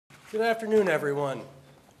Good afternoon, everyone.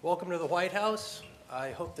 Welcome to the White House.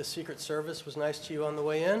 I hope the Secret Service was nice to you on the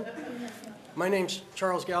way in. My name's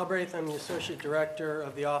Charles Galbraith. I'm the Associate Director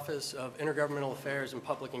of the Office of Intergovernmental Affairs and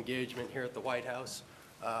Public Engagement here at the White House.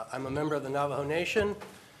 I'm a member of the Navajo Nation,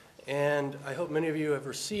 and I hope many of you have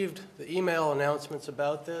received the email announcements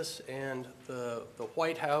about this and the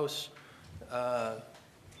White House, the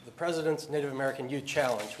President's Native American Youth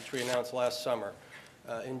Challenge, which we announced last summer.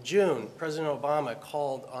 In June, President Obama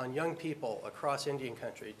called on young people across Indian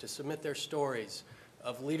country to submit their stories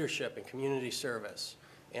of leadership and community service.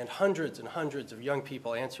 And hundreds of young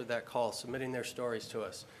people answered that call, submitting their stories to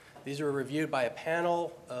us. These were reviewed by a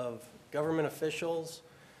panel of government officials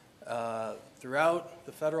throughout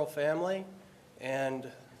the federal family,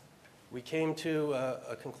 and we came to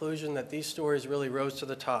a conclusion that these stories really rose to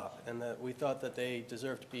the top and that we thought that they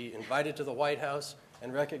deserved to be invited to the White House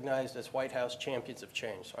and recognized as White House champions of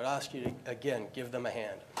change. So I'd ask you to, again, give them a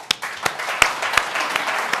hand.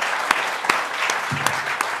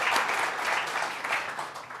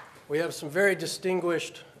 We have some very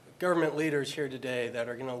distinguished government leaders here today that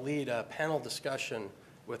are going to lead a panel discussion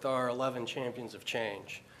with our 11 champions of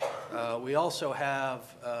change. We also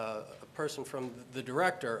have a person from the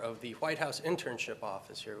director of the White House Internship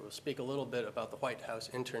Office here who will speak a little bit about the White House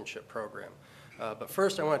Internship Program. But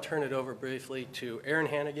first, I want to turn it over briefly to Erin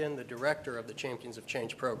Hannigan, the director of the Champions of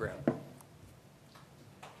Change program.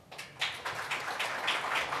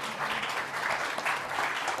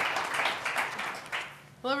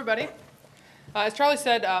 Hello, everybody. As Charlie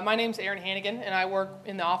said, my name's Erin Hannigan, and I work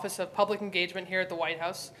in the Office of Public Engagement here at the White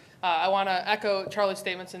House. I want to echo Charlie's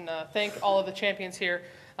statements and thank all of the champions here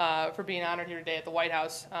for being honored here today at the White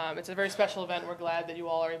House. It's a very special event. We're glad that you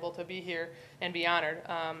all are able to be here and be honored.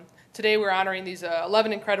 Today we're honoring these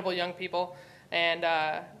 11 incredible young people, and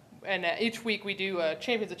each week we do a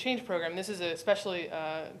Champions of Change program. This is a especially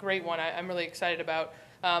great one I'm really excited about.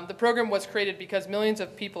 The program was created because millions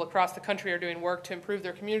of people across the country are doing work to improve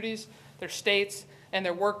their communities, their states, and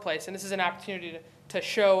their workplace, and this is an opportunity to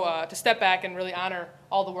step back and really honor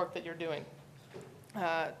all the work that you're doing.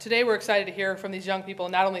 Today we're excited to hear from these young people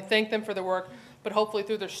and not only thank them for their work, but hopefully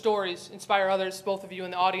through their stories inspire others, both of you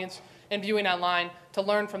in the audience and viewing online, to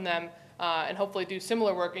learn from them and hopefully do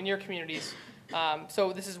similar work in your communities.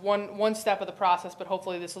 So this is one step of the process, but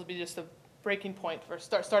hopefully this will be just a breaking point, or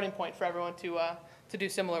starting point for everyone to do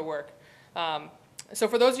similar work. So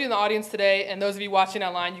for those of you in the audience today and those of you watching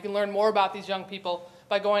online, you can learn more about these young people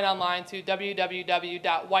by going online to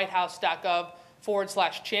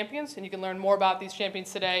www.whitehouse.gov/champions, and you can learn more about these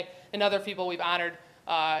champions today and other people we've honored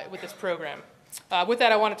with this program. With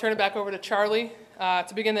that, I want to turn it back over to Charlie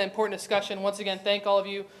to begin the important discussion. Once again, thank all of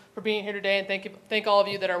you for being here today, and thank all of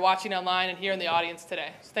you that are watching online and here in the audience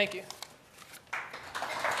today. So thank you.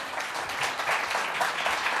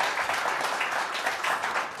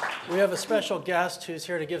 We have a special guest who's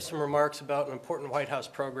here to give some remarks about an important White House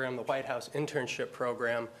program, the White House Internship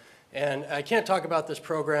Program. And I can't talk about this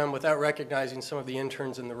program without recognizing some of the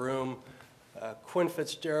interns in the room. Quinn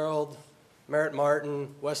Fitzgerald, Merritt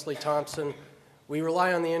Martin, Wesley Thompson. We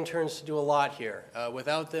rely on the interns to do a lot here.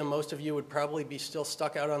 Without them, most of you would probably be still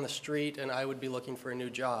stuck out on the street and I would be looking for a new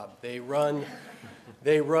job. They run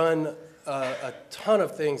a ton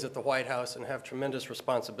of things at the White House and have tremendous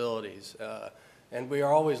responsibilities. And we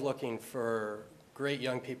are always looking for great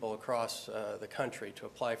young people across the country to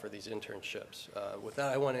apply for these internships. With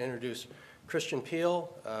that, I want to introduce Christian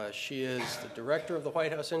Peel. She is the director of the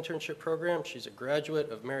White House Internship Program. She's a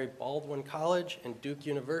graduate of Mary Baldwin College and Duke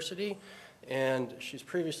University, and she's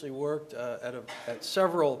previously worked at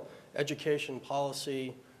several education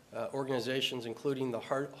policy organizations, including the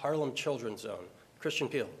Harlem Children's Zone. Christian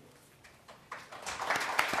Peel.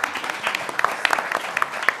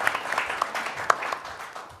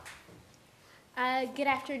 Good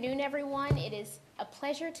afternoon, everyone. It is a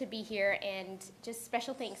pleasure to be here, and just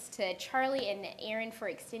special thanks to Charlie and Erin for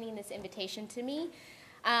extending this invitation to me.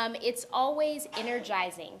 It's always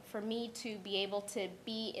energizing for me to be able to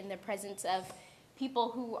be in the presence of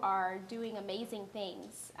people who are doing amazing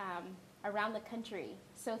things around the country.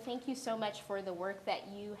 So thank you so much for the work that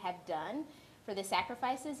you have done, for the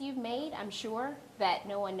sacrifices you've made, I'm sure, that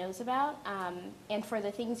no one knows about, and for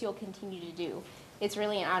the things you'll continue to do. It's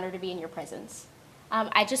really an honor to be in your presence.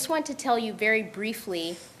 I just want to tell you very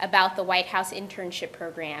briefly about the White House Internship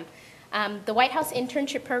Program. The White House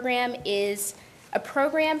Internship Program is a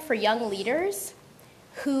program for young leaders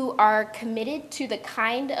who are committed to the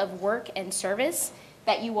kind of work and service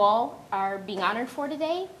that you all are being honored for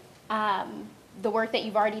today, the work that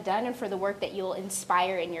you've already done, and for the work that you'll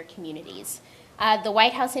inspire in your communities. The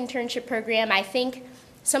White House Internship Program, I think,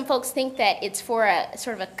 Some folks think that it's for a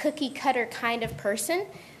sort of a cookie cutter kind of person,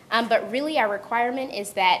 but really our requirement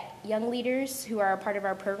is that young leaders who are a part of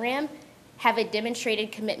our program have a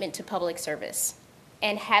demonstrated commitment to public service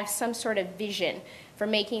and have some sort of vision for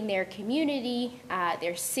making their community,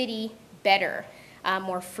 their city better,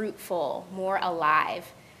 more fruitful, more alive.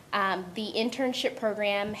 The internship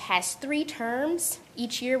program has 3 terms.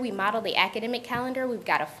 Each year we model the academic calendar. We've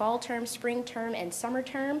got a fall term, spring term, and summer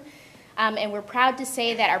term. And we're proud to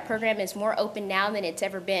say that our program is more open now than it's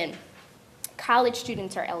ever been. College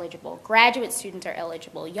students are eligible, graduate students are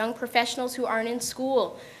eligible, young professionals who aren't in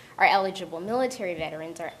school are eligible, military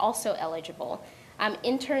veterans are also eligible.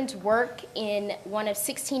 Interns work in one of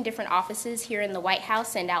 16 different offices here in the White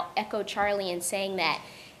House, and I'll echo Charlie in saying that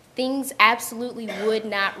things absolutely would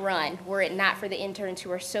not run were it not for the interns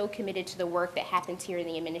who are so committed to the work that happens here in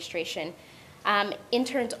the administration.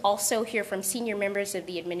 Interns also hear from senior members of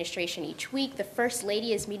the administration each week. The First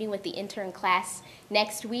Lady is meeting with the intern class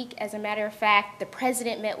next week, as a matter of fact. The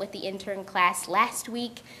President met with the intern class last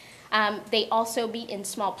week. They also meet in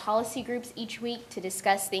small policy groups each week to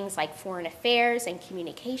discuss things like foreign affairs and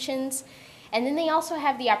communications. And then they also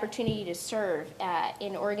have the opportunity to serve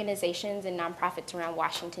in organizations and nonprofits around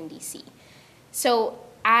Washington, D.C. So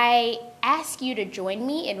I ask you to join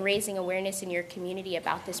me in raising awareness in your community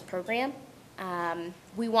about this program.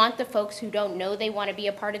 We want the folks who don't know they want to be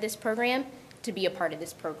a part of this program to be a part of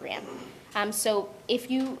this program. So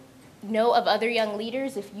if you know of other young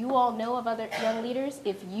leaders, if you all know of other young leaders,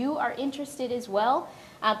 if you are interested as well,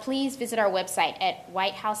 please visit our website at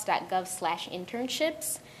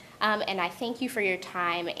whitehouse.gov/internships. And I thank you for your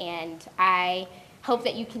time, and I hope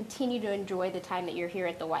that you continue to enjoy the time that you're here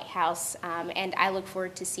at the White House, and I look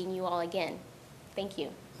forward to seeing you all again. Thank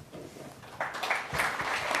you.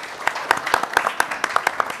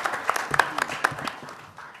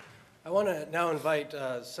 I want to now invite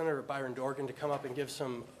Senator Byron Dorgan to come up and give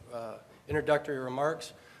some introductory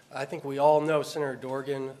remarks. I think we all know Senator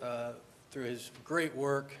Dorgan through his great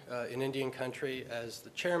work in Indian country as the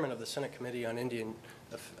chairman of the Senate Committee on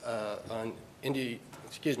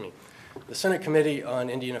the Senate Committee on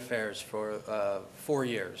Indian Affairs for 4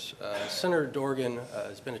 years. Senator Dorgan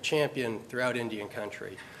has been a champion throughout Indian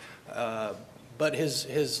country, but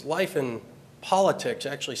his life in politics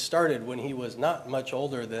actually started when he was not much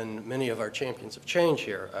older than many of our champions of change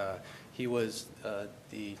here. He was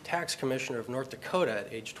the tax commissioner of North Dakota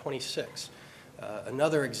at age 26.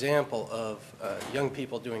 Another example of young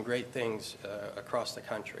people doing great things across the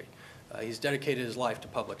country. He's dedicated his life to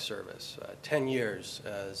public service. 10 years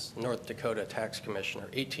as North Dakota tax commissioner,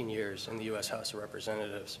 18 years in the U.S. House of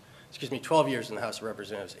Representatives, 12 years in the House of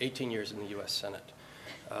Representatives, 18 years in the U.S. Senate.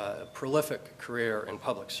 A prolific career in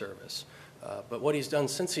public service. But what he's done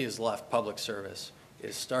since he has left public service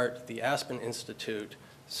is start the Aspen Institute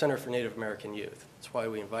Center for Native American Youth. That's why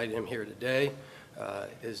we invited him here today.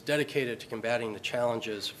 Is dedicated to combating the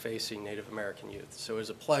challenges facing Native American youth. So it is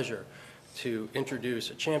a pleasure to introduce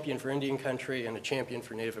a champion for Indian country and a champion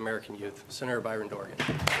for Native American youth, Senator Byron Dorgan.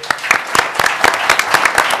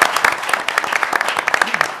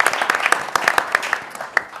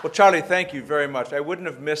 Well, Charlie, thank you very much. I wouldn't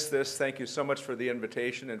have missed this. Thank you so much for the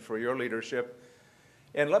invitation and for your leadership.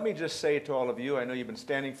 And let me just say to all of you, I know you've been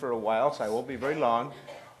standing for a while, so I won't be very long.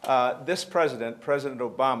 This president, President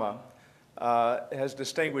Obama, has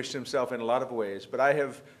distinguished himself in a lot of ways, but I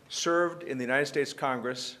have served in the United States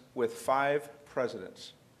Congress with 5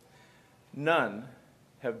 presidents. None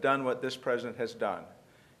have done what this president has done,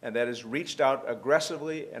 and that is reached out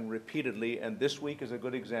aggressively and repeatedly, and this week is a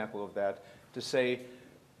good example of that, to say,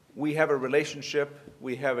 we have a relationship,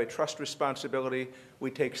 we have a trust responsibility,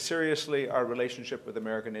 we take seriously our relationship with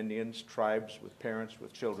American Indians, tribes, with parents,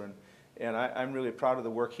 with children, and I'm really proud of the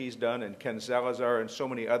work he's done, and Ken Salazar and so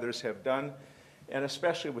many others have done, and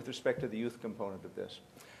especially with respect to the youth component of this.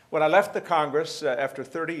 When I left the Congress after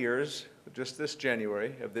 30 years, just this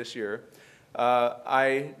January of this year,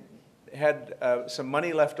 I had some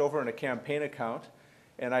money left over in a campaign account,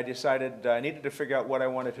 and I decided I needed to figure out what I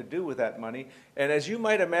wanted to do with that money. And as you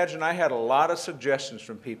might imagine, I had a lot of suggestions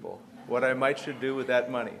from people what I might should do with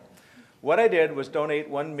that money. What I did was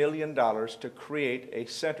donate $1 million to create a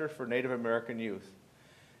Center for Native American Youth.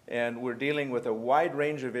 And we're dealing with a wide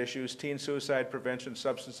range of issues: teen suicide prevention,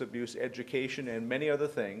 substance abuse, education, and many other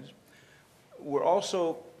things. We're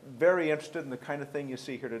also very interested in the kind of thing you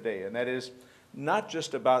see here today, and that is not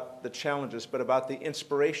just about the challenges, but about the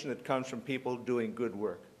inspiration that comes from people doing good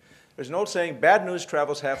work. There's an old saying, bad news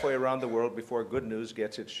travels halfway around the world before good news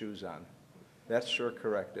gets its shoes on. That's sure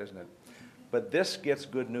correct, isn't it? But this gets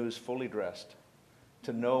good news fully dressed,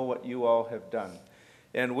 to know what you all have done.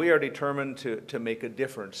 And we are determined to make a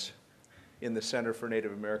difference in the Center for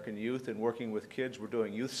Native American Youth and working with kids. We're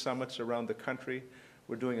doing youth summits around the country.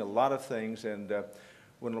 We're doing a lot of things, and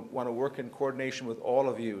we want to work in coordination with all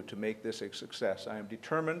of you to make this a success. I am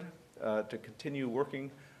determined to continue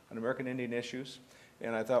working on American Indian issues,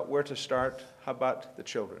 and I thought, where to start? How about the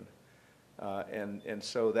children? And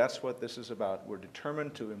so that's what this is about. We're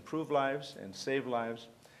determined to improve lives and save lives,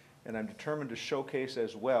 and I'm determined to showcase,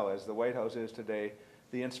 as well as the White House is today,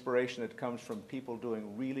 the inspiration that comes from people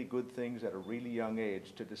doing really good things at a really young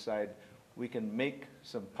age to decide we can make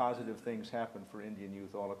some positive things happen for Indian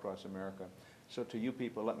youth all across America. So to you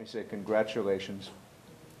people, let me say congratulations.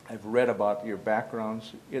 I've read about your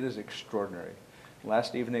backgrounds. It is extraordinary.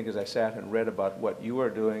 Last evening, as I sat and read about what you are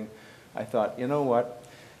doing, I thought, you know what?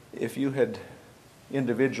 If you had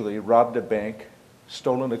individually robbed a bank,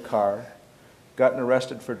 stolen a car, gotten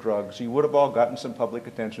arrested for drugs, you would have all gotten some public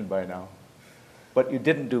attention by now. But you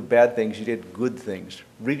didn't do bad things, you did good things,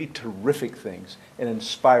 really terrific things and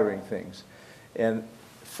inspiring things. And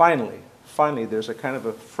finally, there's a kind of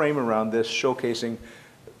a frame around this showcasing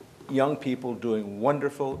young people doing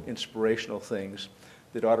wonderful, inspirational things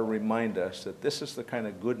that ought to remind us that this is the kind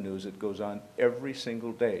of good news that goes on every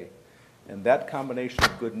single day. And that combination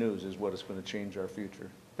of good news is what is going to change our future.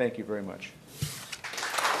 Thank you very much.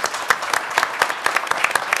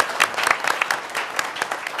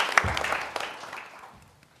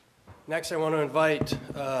 Next, I want to invite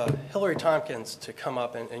Hillary Tompkins to come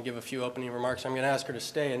up and give a few opening remarks. I'm going to ask her to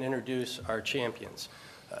stay and introduce our champions.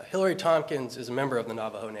 Hillary Tompkins is a member of the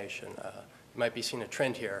Navajo Nation. You might be seeing a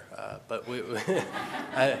trend here, but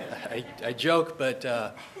I joke,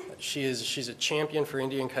 but she's a champion for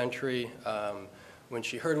Indian country. When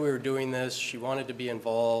she heard we were doing this, she wanted to be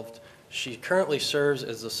involved. She currently serves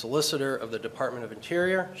as the solicitor of the Department of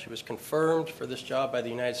Interior. She was confirmed for this job by the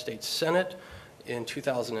United States Senate in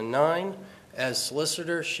 2009. As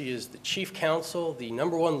solicitor, she is the chief counsel, the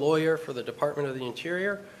 #1 lawyer for the Department of the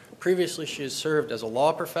Interior. Previously, she has served as a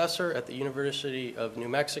law professor at the University of New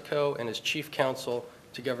Mexico and as chief counsel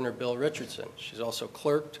to Governor Bill Richardson. She's also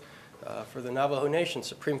clerked for the Navajo Nation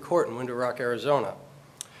Supreme Court in Window Rock, Arizona.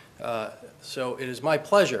 So it is my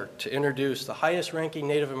pleasure to introduce the highest ranking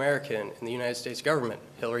Native American in the United States government,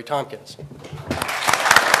 Hillary Tompkins.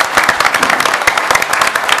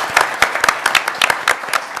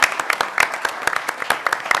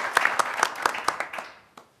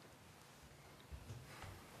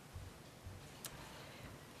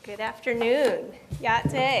 Good afternoon.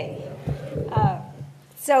 Yate.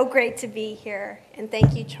 So great to be here, and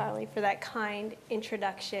thank you, Charlie, for that kind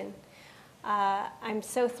introduction. I'm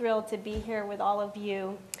so thrilled to be here with all of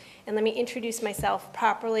you. And let me introduce myself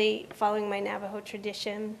properly, following my Navajo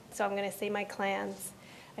tradition. So I'm going to say my clans.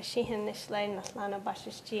 Ashihin Nishle Nahlana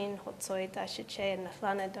Bashishjin Hotsoy Dashiche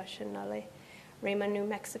Nahlana Dashinale Rema, New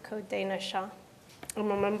Mexico, Dana Shah.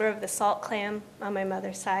 I'm a member of the Salt Clan on my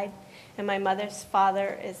mother's side, and my mother's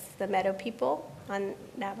father is the Meadow people on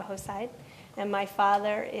Navajo side, and my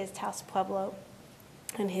father is Taos Pueblo,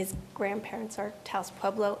 and his grandparents are Taos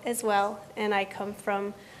Pueblo as well, and I come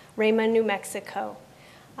from Rema, New Mexico,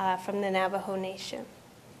 from the Navajo Nation.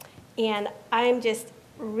 And I'm just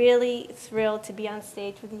really thrilled to be on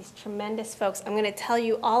stage with these tremendous folks. I'm going to tell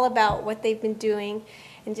you all about what they've been doing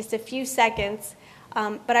in just a few seconds,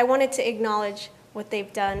 but I wanted to acknowledge what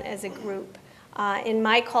they've done as a group. In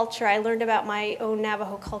my culture, I learned about my own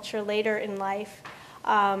Navajo culture later in life,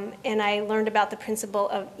 and I learned about the principle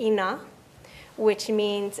of Ina, which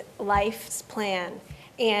means life's plan.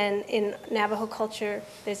 And in Navajo culture,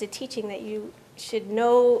 there's a teaching that you should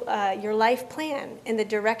know your life plan and the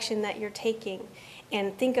direction that you're taking,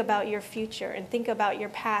 and think about your future, and think about your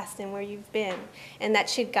past and where you've been. And that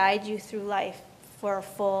should guide you through life for a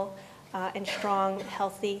full and strong,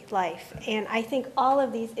 healthy life. And I think all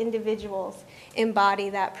of these individuals embody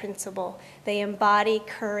that principle. They embody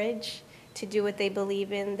courage to do what they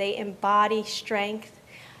believe in. They embody strength.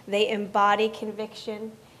 They embody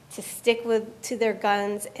conviction to stick to their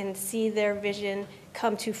guns and see their vision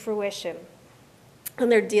come to fruition.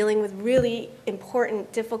 And they're dealing with really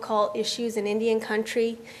important, difficult issues in Indian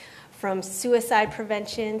country, from suicide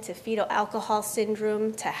prevention to fetal alcohol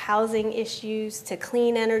syndrome to housing issues to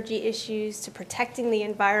clean energy issues to protecting the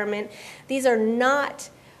environment. These are not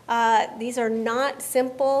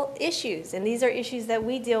simple issues, and these are issues that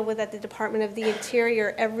we deal with at the Department of the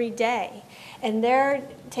Interior every day. And they're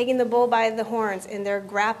taking the bull by the horns, and they're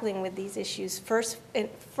grappling with these issues first and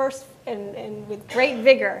with great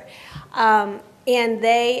vigor. And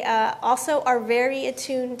they also are very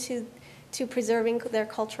attuned to preserving their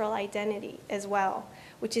cultural identity as well,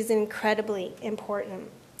 which is incredibly important.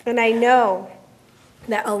 And I know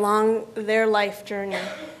that along their life journey,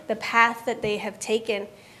 the path that they have taken,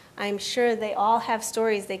 I'm sure they all have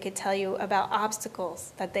stories they could tell you about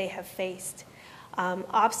obstacles that they have faced.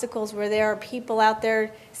 Obstacles where there are people out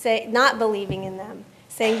there not believing in them,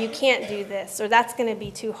 saying you can't do this, or that's going to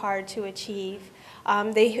be too hard to achieve.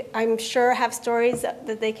 They, I'm sure, have stories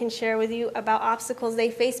that they can share with you about obstacles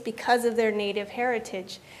they face because of their native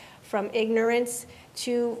heritage, from ignorance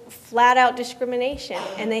to flat-out discrimination,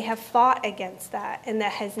 and they have fought against that, and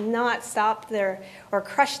that has not stopped or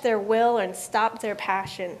crushed their will and stopped their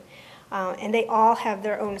passion. And they all have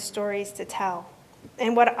their own stories to tell.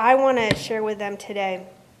 And what I want to share with them today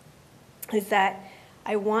is that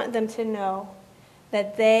I want them to know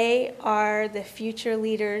that they are the future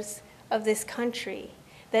leaders of this country,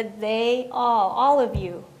 that they all of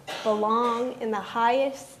you, belong in the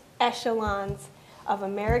highest echelons of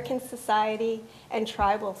American society and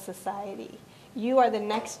tribal society. You are the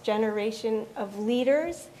next generation of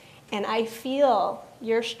leaders, and I feel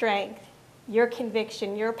your strength, your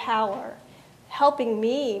conviction, your power, helping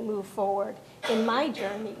me move forward in my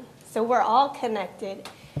journey. So we're all connected,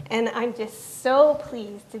 and I'm just so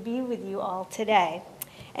pleased to be with you all today.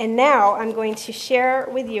 And now I'm going to share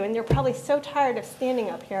with you, and you're probably so tired of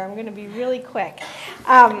standing up here, I'm going to be really quick,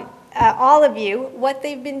 all of you, what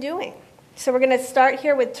they've been doing. So we're going to start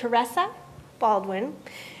here with Teresa Baldwin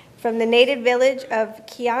from the native village of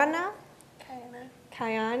Kiana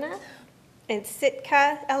in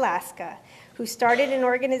Sitka, Alaska, who started an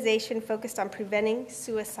organization focused on preventing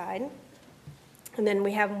suicide. And then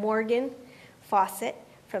we have Morgan Fawcett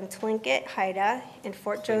from Tlingit, Haida in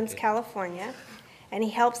Fort Jones, California. And he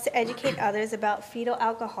helps to educate others about fetal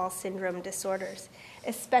alcohol syndrome disorders,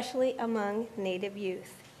 especially among Native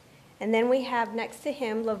youth. And then we have next to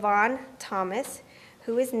him Lavon Thomas,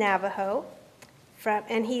 who is Navajo,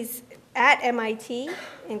 and he's at MIT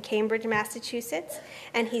in Cambridge, Massachusetts,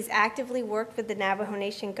 and he's actively worked with the Navajo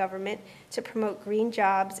Nation government to promote green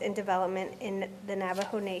jobs and development in the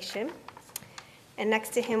Navajo Nation. And next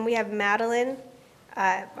to him we have Madeline,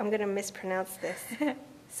 I'm going to mispronounce this,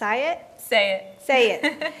 Say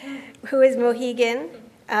it, who is Mohegan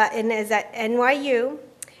and is at NYU,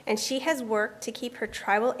 and she has worked to keep her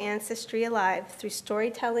tribal ancestry alive through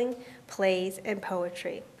storytelling, plays, and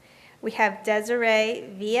poetry. We have Desiree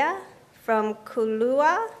Villa from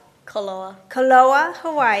Koloa,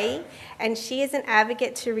 Hawaii, and she is an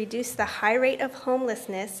advocate to reduce the high rate of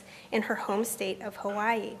homelessness in her home state of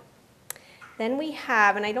Hawaii. Then we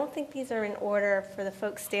have, and I don't think these are in order for the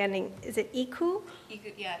folks standing, is it Iku?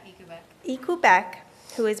 Iku Beck,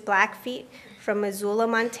 who is Blackfeet from Missoula,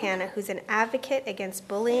 Montana, who's an advocate against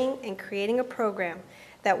bullying and creating a program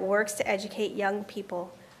that works to educate young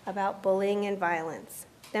people about bullying and violence.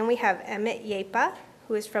 Then we have Emmett Yepa,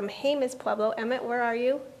 who is from Jemez Pueblo. Emmett, where are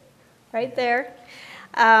you? Right there.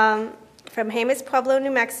 From Jemez Pueblo,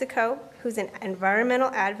 New Mexico, who's an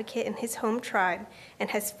environmental advocate in his home tribe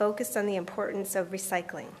and has focused on the importance of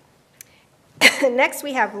recycling. Next,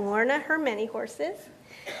 we have Lorna Hermany Horses,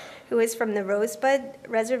 who is from the Rosebud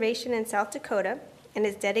Reservation in South Dakota and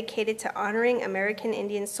is dedicated to honoring American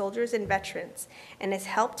Indian soldiers and veterans and has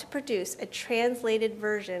helped to produce a translated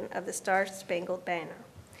version of the Star-Spangled Banner.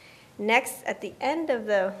 Next, at the end of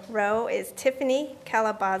the row, is Tiffany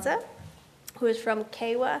Calabaza, who is from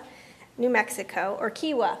Kewah, New Mexico, or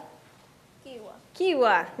Kewah,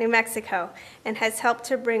 New Mexico, and has helped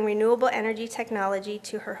to bring renewable energy technology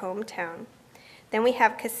to her hometown. Then we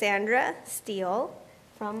have Cassandra Steele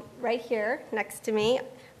from right here next to me,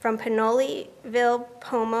 from Pinoleville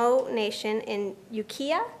Pomo Nation in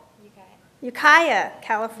Ukiah,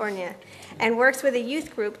 California, and works with a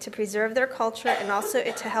youth group to preserve their culture and also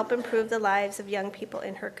to help improve the lives of young people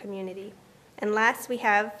in her community. And last we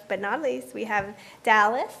have, but not least, we have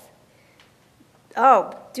Dallas.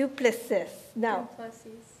 Oh, Duplessis. No.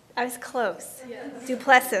 I was close. Yes.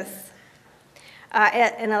 Duplessis.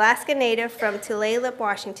 An Alaska native from Tulalip,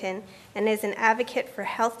 Washington, and is an advocate for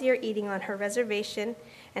healthier eating on her reservation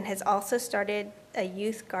and has also started a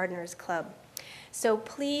youth gardeners club. So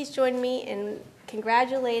please join me in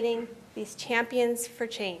congratulating these champions for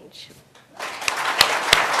change.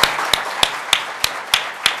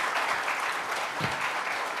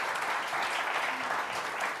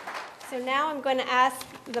 So now I'm going to ask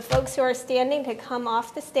the folks who are standing to come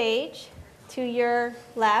off the stage to your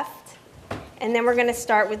left, and then we're going to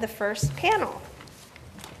start with the first panel.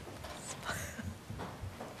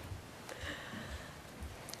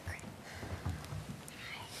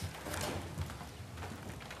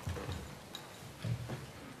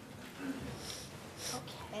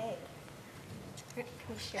 Okay. Can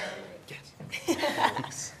we share the mic?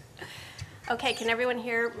 Yes. Okay, can everyone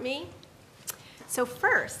hear me? So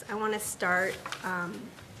first, I want to start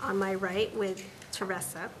on my right with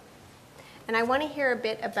Teresa. And I want to hear a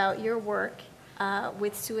bit about your work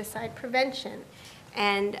with suicide prevention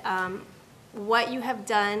and what you have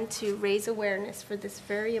done to raise awareness for this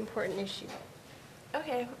very important issue.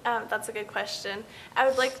 Okay, that's a good question. I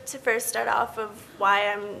would like to first start off of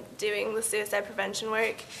why I'm doing the suicide prevention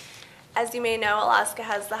work. As you may know, Alaska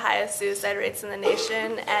has the highest suicide rates in the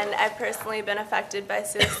nation, and I've personally been affected by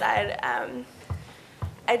suicide.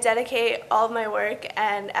 I dedicate all of my work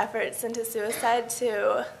and efforts into suicide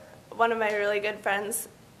to one of my really good friends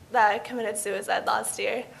that committed suicide last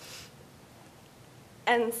year.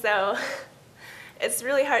 And so it's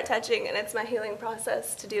really heart-touching, and it's my healing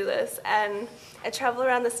process to do this. And I travel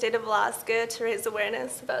around the state of Alaska to raise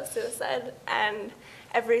awareness about suicide, and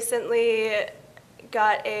I've recently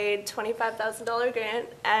got a $25,000 grant,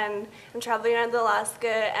 and I'm traveling around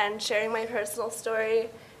Alaska and sharing my personal story,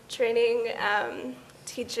 training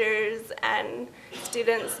teachers and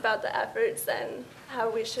students about the efforts and how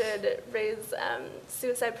we should raise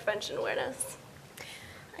suicide prevention awareness.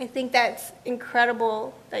 I think that's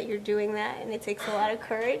incredible that you're doing that, and it takes a lot of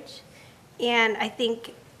courage. And I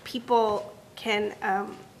think people can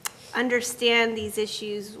understand these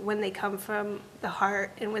issues when they come from the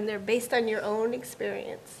heart and when they're based on your own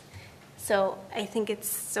experience. So I think it's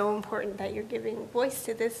so important that you're giving voice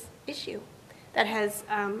to this issue that has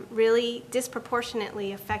really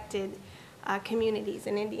disproportionately affected communities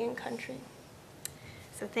in Indian country.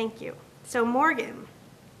 So thank you. So Morgan,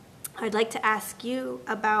 I'd like to ask you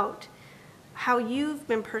about how you've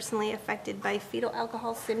been personally affected by fetal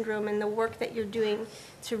alcohol syndrome and the work that you're doing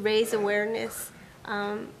to raise awareness,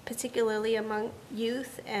 particularly among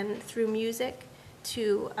youth and through music,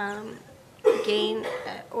 to gain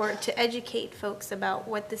or to educate folks about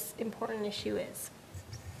what this important issue is.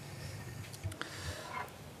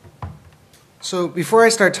 So before I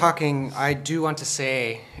start talking, I do want to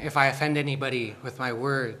say, if I offend anybody with my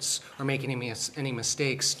words or make any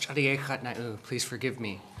mistakes, please forgive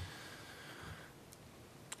me.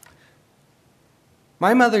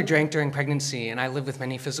 My mother drank during pregnancy, and I live with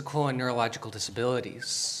many physical and neurological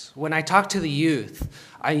disabilities. When I talk to the youth,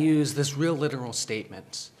 I use this real literal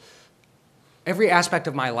statement. Every aspect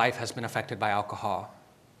of my life has been affected by alcohol.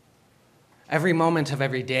 Every moment of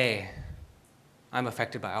every day, I'm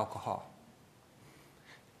affected by alcohol.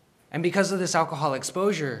 And because of this alcohol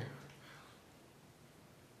exposure,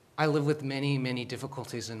 I live with many, many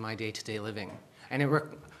difficulties in my day-to-day living. And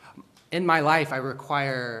in my life, I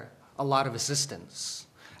require a lot of assistance.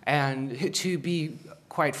 And to be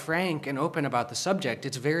quite frank and open about the subject,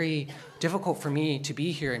 it's very difficult for me to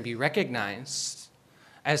be here and be recognized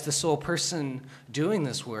as the sole person doing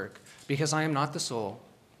this work, because I am not the sole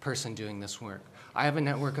person doing this work. I have a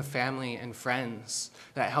network of family and friends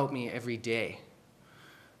that help me every day.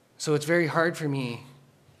 So it's very hard for me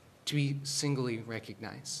to be singly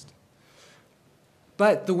recognized.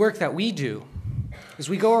 But the work that we do is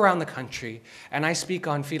we go around the country and I speak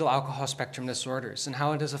on fetal alcohol spectrum disorders and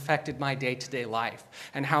how it has affected my day-to-day life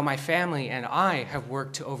and how my family and I have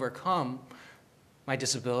worked to overcome my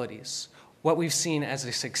disabilities. What we've seen as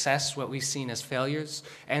a success, what we've seen as failures,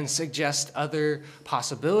 and suggest other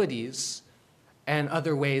possibilities and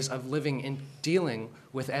other ways of living and dealing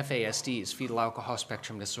with FASDs, fetal alcohol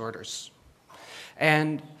spectrum disorders.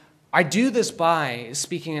 And I do this by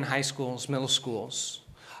speaking in high schools, middle schools,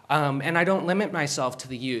 and I don't limit myself to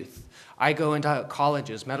the youth. I go into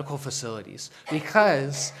colleges, medical facilities,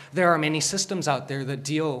 because there are many systems out there that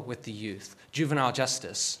deal with the youth: juvenile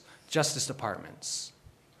justice, justice departments,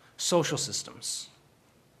 social systems,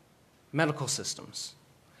 medical systems.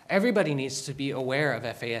 Everybody needs to be aware of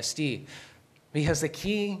FASD, because the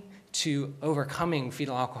key to overcoming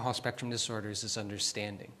fetal alcohol spectrum disorders is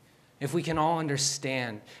understanding. If we can all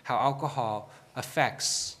understand how alcohol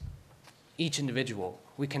affects each individual,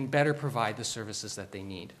 we can better provide the services that they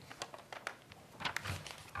need.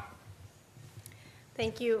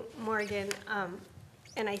 Thank you, Morgan.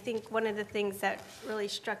 And I think one of the things that really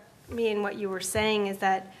struck me in what you were saying is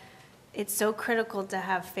that it's so critical to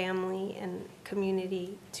have family and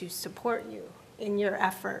community to support you in your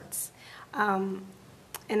efforts.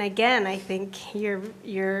 And again, I think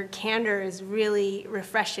your candor is really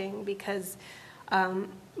refreshing, because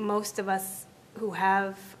most of us who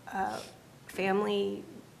have family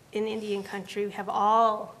in Indian country have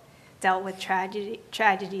all dealt with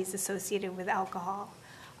tragedies associated with alcohol.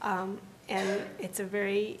 And it's a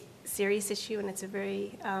very serious issue, and it's a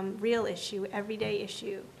very real issue, everyday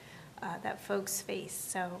issue that folks face.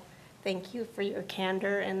 So thank you for your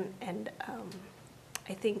candor, and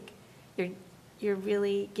I think you're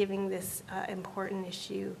really giving this important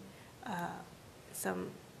issue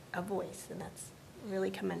a voice, and that's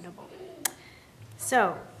really commendable.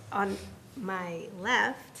 So on my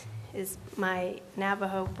left is my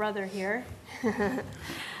Navajo brother here.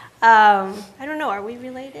 I don't know, are we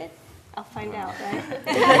related? I'll find out, right?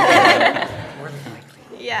 More than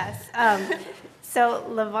likely. Yes. So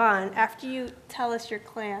Levon, after you tell us your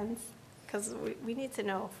clans, because we need to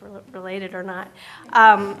know if we're related or not,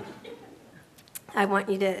 I want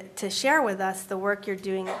you to share with us the work you're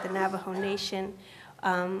doing at the Navajo Nation,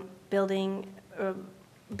 building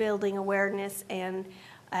awareness and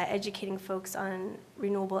educating folks on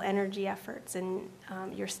renewable energy efforts, and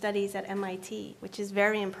your studies at MIT, which is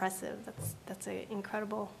very impressive. That's an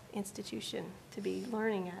incredible institution to be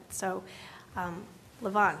learning at. So,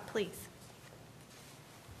 Levon, please.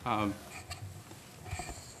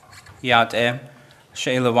 Yate,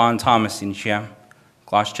 Shay Levon Thomas in Chia,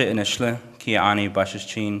 Glashche in Ishle, Kia Ani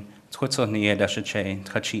Bashichin, Twitzel Nia Dashache,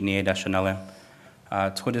 Tachi Nia Dashanele,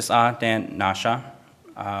 Twitis A Dan Nasha.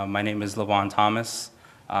 My name is Levon Thomas.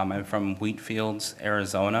 I'm from Wheatfields,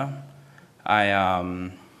 Arizona.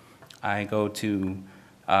 I go to,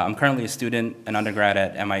 I'm currently a student, an undergrad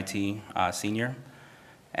at MIT, senior.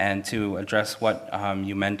 And to address what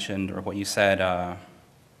you mentioned or what you said,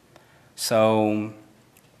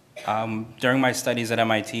 during my studies at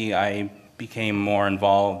MIT, I became more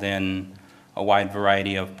involved in a wide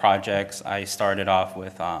variety of projects. I started off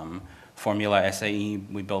with Formula SAE.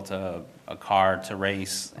 We built a car to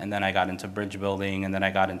race, and then I got into bridge building, and then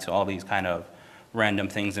I got into all these kind of random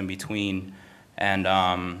things in between. And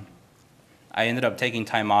I ended up taking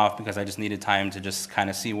time off because I just needed time to just kind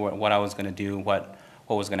of see what I was going to do, what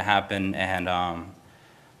was going to happen. And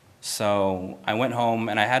so I went home,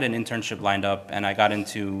 and I had an internship lined up, and I got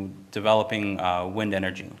into developing wind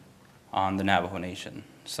energy on the Navajo Nation.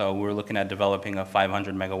 So we were looking at developing a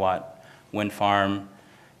 500 megawatt wind farm,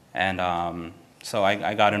 and so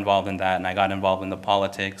I got involved in that, and I got involved in the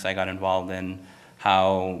politics. I got involved in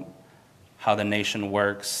how the nation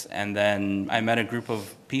works, and then I met a group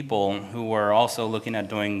of people who were also looking at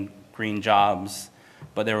doing green jobs,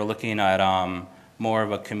 but they were looking at more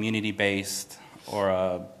of a community-based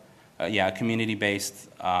or community-based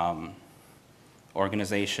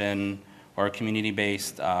organization or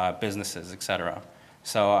community-based businesses, et cetera.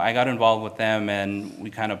 So I got involved with them, and we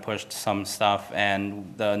kind of pushed some stuff,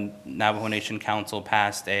 and the Navajo Nation Council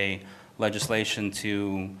passed a legislation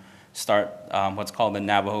to start what's called the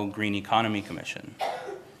Navajo Green Economy Commission.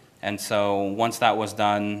 And so once that was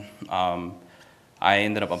done, I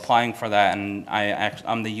ended up applying for that, and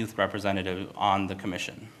I'm the youth representative on the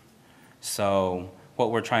commission. So what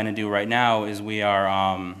we're trying to do right now is we've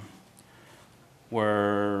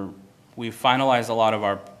finalized a lot of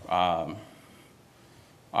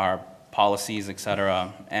our policies, et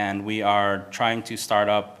cetera, and we are trying to start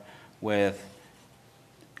up with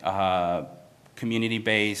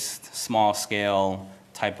community-based, small-scale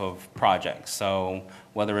type of projects. So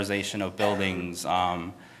weatherization of buildings,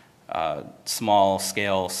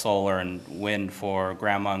 small-scale solar and wind for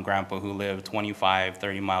grandma and grandpa who live 25,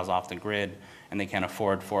 30 miles off the grid, and they can't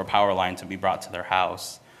afford for a power line to be brought to their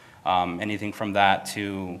house. Anything from that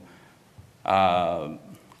to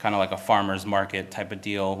kind of like a farmer's market type of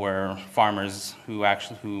deal where farmers who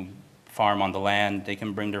farm on the land, they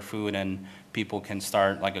can bring their food and people can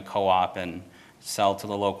start like a co-op and sell to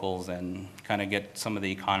the locals and kind of get some of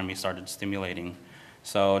the economy started stimulating.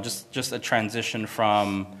 So just a transition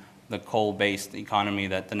from the coal-based economy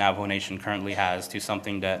that the Navajo Nation currently has to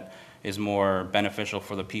something that is more beneficial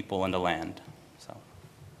for the people and the land.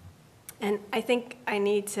 And I think I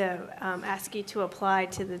need to ask you to apply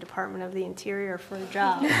to the Department of the Interior for a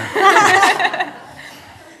job. I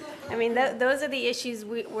mean, those are the issues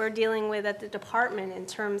we're dealing with at the department in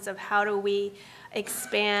terms of how do we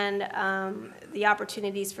expand the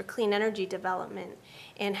opportunities for clean energy development,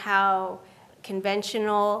 and how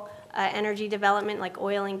conventional energy development like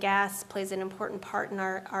oil and gas plays an important part in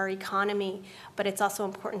our economy, but it's also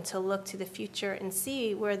important to look to the future and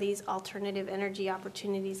see where these alternative energy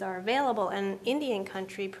opportunities are available. And Indian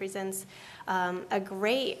country presents a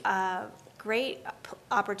great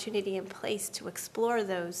opportunity and place to explore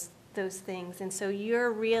those things. And so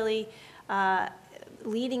you're really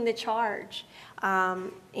leading the charge,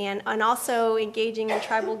 and also engaging in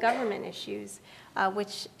tribal government issues,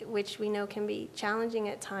 which we know can be challenging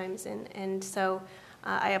at times, and so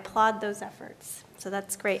I applaud those efforts. So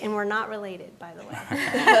that's great, and we're not related, by the way.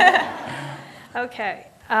 Okay,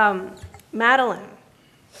 Madeline,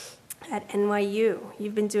 at NYU,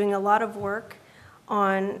 you've been doing a lot of work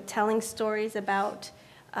on telling stories about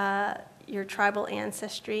your tribal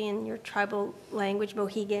ancestry and your tribal language,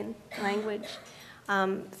 Mohegan language,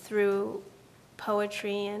 through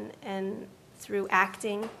poetry and through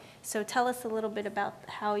acting. So tell us a little bit about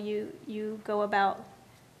how you go about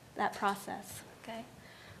that process. Okay.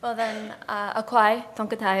 Well then, ako ay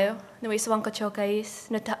tongka tayo. Nuisawang ka chokais,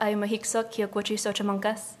 nata ay mahiksok kiyo kwachi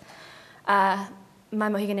sochamankas. My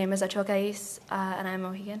Mohegan name is Achokais, and I'm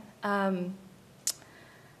Mohegan.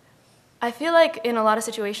 I feel like in a lot of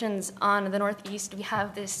situations on the Northeast, we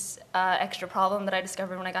have this extra problem that I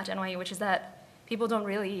discovered when I got to NYU, which is that people don't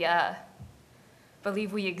really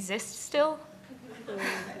believe we exist still.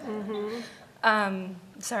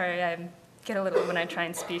 Sorry, I get a little when I try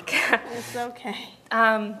and speak. It's okay.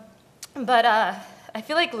 But I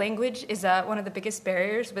feel like language is one of the biggest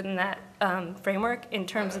barriers within that framework in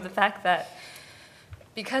terms of the fact that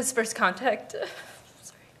because first contact,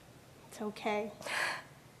 sorry. It's okay.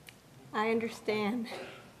 I understand.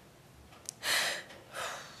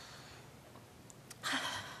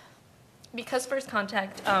 Because first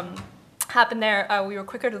contact happened there, we were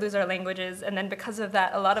quicker to lose our languages, and then because of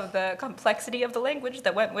that, a lot of the complexity of the language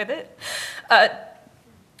that went with it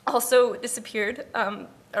also disappeared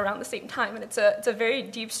around the same time, and it's a very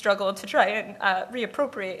deep struggle to try and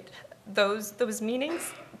reappropriate those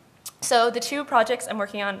meanings. So the two projects I'm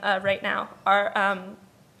working on right now are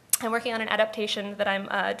I'm working on an adaptation that I'm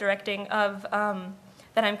directing of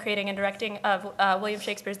that I'm creating and directing of William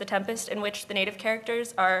Shakespeare's The Tempest, in which the native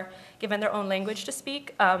characters are given their own language to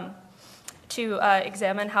speak to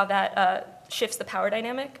examine how that shifts the power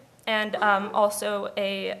dynamic, and also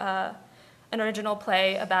an original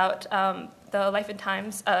play about the life and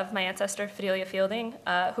times of my ancestor Fidelia Fielding,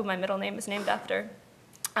 who my middle name is named after,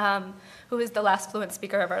 who is the last fluent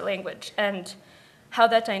speaker of our language, and how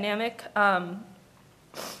that dynamic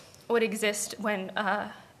would exist when,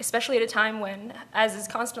 especially at a time when, as is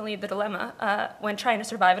constantly the dilemma, when trying to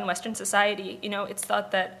survive in Western society, you know, it's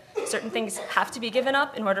thought that certain things have to be given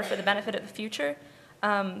up in order for the benefit of the future.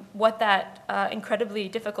 What that incredibly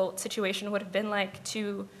difficult situation would have been like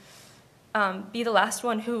to be the last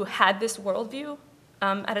one who had this worldview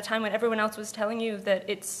at a time when everyone else was telling you that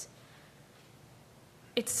it's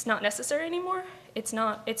not necessary anymore. It's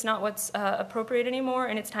not what's appropriate anymore,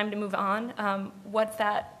 and it's time to move on. What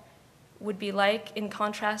that would be like in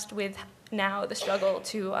contrast with now the struggle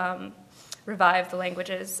to revive the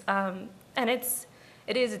languages, and it's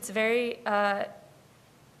very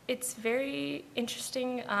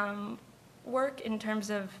interesting work in terms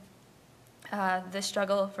of the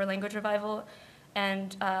struggle for language revival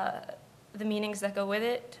and the meanings that go with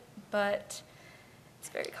it, but it's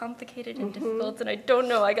very complicated and difficult, and I don't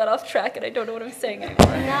know, I got off track and I don't know what I'm saying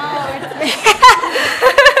anymore.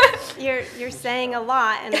 No, you're saying a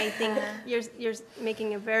lot, and I think you're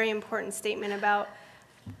making a very important statement about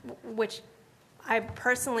which I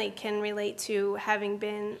personally can relate to, having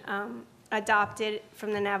been adopted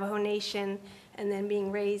from the Navajo Nation and then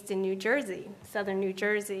being raised in New Jersey, southern New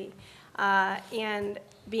Jersey, and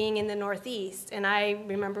being in the Northeast. And I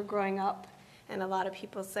remember growing up and a lot of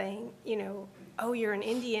people saying, you know, oh, you're an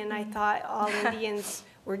Indian. I thought all Indians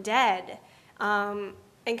were dead. And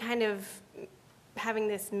kind of having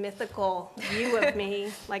this mythical view of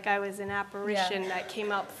me, like I was an apparition that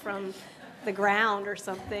came up from the ground or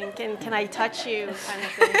something. Can I touch you, kind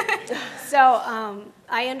of thing. So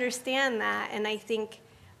I understand that, and I think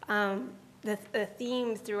the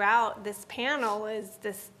theme throughout this panel is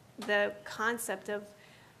the concept of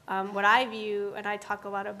what I view, and I talk a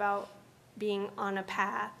lot about being on a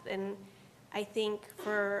path, and I think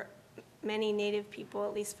for many Native people,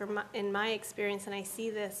 at least in my experience, and I see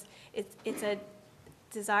this, it's a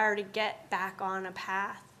desire to get back on a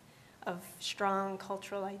path of strong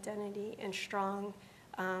cultural identity and strong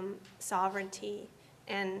sovereignty,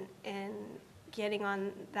 and getting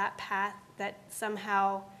on that path that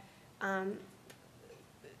somehow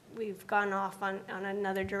we've gone off on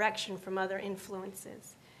another direction from other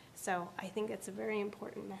influences. So I think it's a very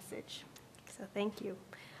important message. So thank you.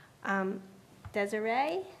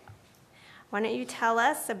 Desiree, why don't you tell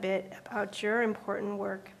us a bit about your important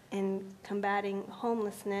work in combating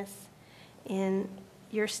homelessness in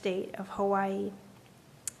your state of Hawaii,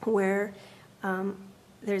 where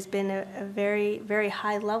there's been a very, very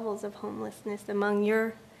high levels of homelessness among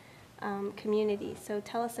your community. So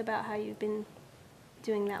tell us about how you've been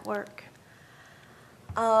doing that work.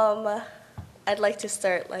 I'd like to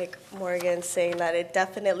start, like Morgan, saying that it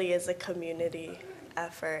definitely is a community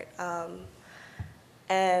effort.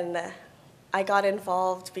 And I got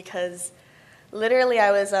involved because literally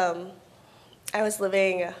I was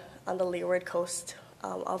living on the leeward coast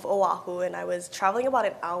of Oahu, and I was traveling about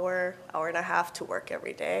an hour and a half to work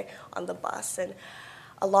every day on the bus. And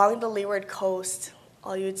along the leeward coast,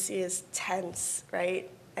 all you'd see is tents, right?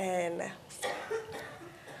 And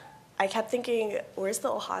I kept thinking, where's the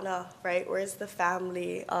ohana, right? Where's the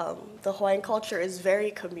family? The Hawaiian culture is very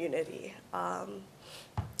community.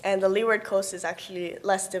 And the Leeward Coast is actually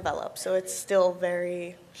less developed, so it's still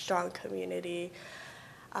very strong community.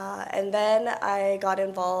 And then I got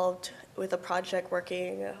involved with a project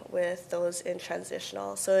working with those in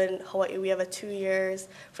transitional. So in Hawaii, we have a 2 years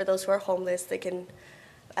for those who are homeless. They can,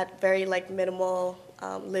 at very minimal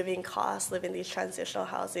living costs, live in these transitional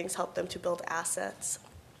housings, help them to build assets.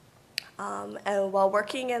 And while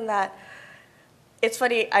working in that, it's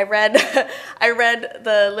funny, I read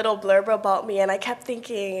the little blurb about me, and I kept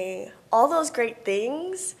thinking, all those great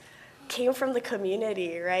things came from the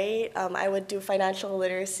community, right? I would do financial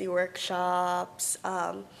literacy workshops,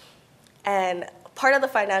 and part of the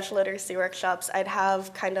financial literacy workshops, I'd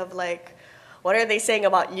have kind of what are they saying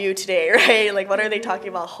about you today, right? What are they talking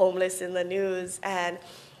about homeless in the news? And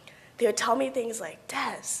they would tell me things like,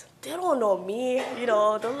 Des, they don't know me,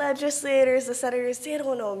 the legislators, the senators, they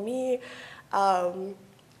don't know me.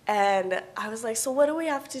 And I was like, so what do we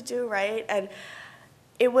have to do, right? And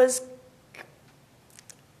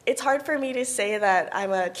it's hard for me to say that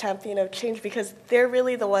I'm a champion of change because they're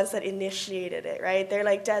really the ones that initiated it, right? They're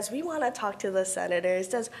like, Des, we want to talk to the senators.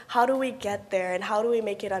 Des, how do we get there and how do we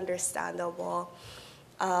make it understandable?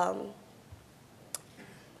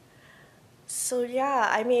 So yeah,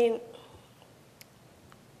 I mean,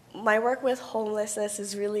 my work with homelessness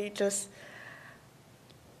is really just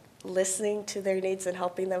listening to their needs and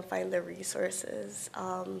helping them find the resources.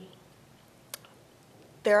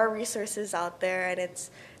 There are resources out there, and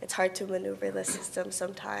it's hard to maneuver the system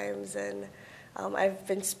sometimes. And I've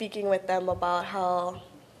been speaking with them about how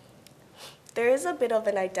there is a bit of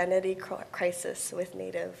an identity crisis with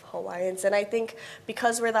Native Hawaiians. And I think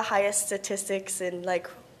because we're the highest statistics in,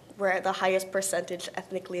 we're the highest percentage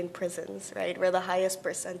ethnically in prisons, right? We're the highest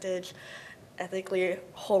percentage ethnically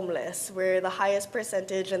homeless. We're the highest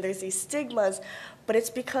percentage, and there's these stigmas, but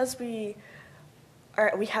it's because we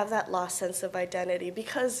have that lost sense of identity,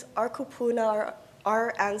 because our kupuna,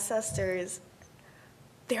 our ancestors,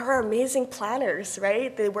 they were amazing planners,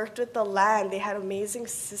 right? They worked with the land, they had amazing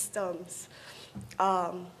systems,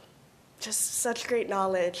 just such great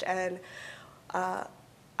knowledge, and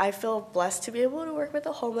I feel blessed to be able to work with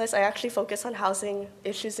the homeless. I actually focus on housing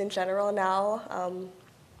issues in general now,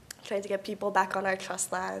 trying to get people back on our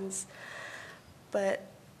trust lands. But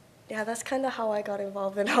yeah, that's kind of how I got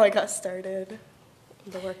involved and how I got started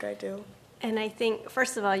in the work I do. And I think,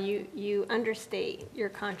 first of all, you understate your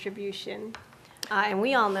contribution, and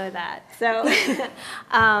we all know that. So,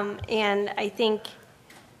 and I think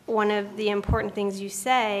one of the important things you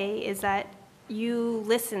say is that you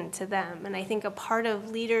listen to them. And I think a part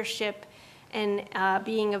of leadership and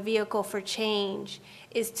being a vehicle for change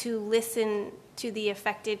is to listen to the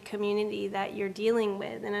affected community that you're dealing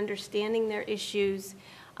with and understanding their issues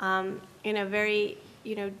in a very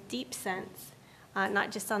deep sense,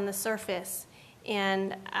 not just on the surface.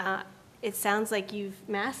 And it sounds like you've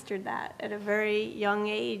mastered that at a very young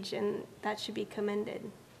age, and that should be commended.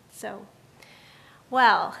 So,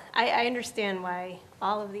 well, I understand why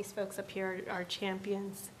all of these folks up here are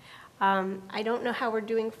champions. I don't know how we're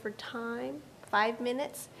doing for time. 5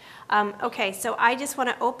 minutes? Okay, so I just want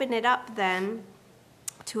to open it up then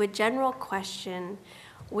to a general question,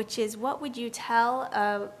 which is, what would you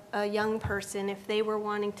tell a young person if they were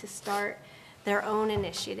wanting to start their own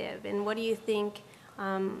initiative? And what do you think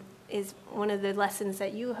is one of the lessons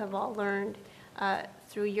that you have all learned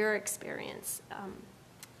through your experience?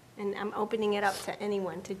 And I'm opening it up to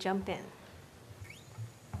anyone to jump in.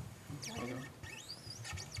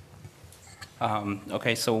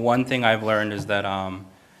 Okay, so one thing I've learned is that,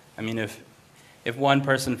 if one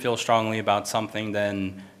person feels strongly about something,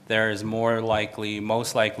 then there is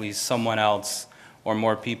most likely someone else or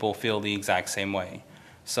more people feel the exact same way.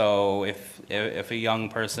 So if a young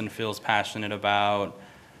person feels passionate about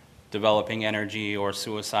developing energy or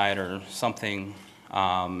suicide or something,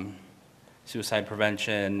 suicide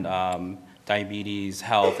prevention, diabetes,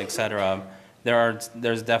 health, etc.,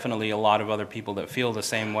 there's definitely a lot of other people that feel the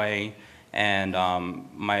same way. And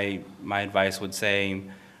my advice would say,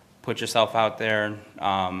 put yourself out there.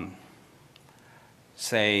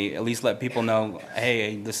 Say, at least let people know,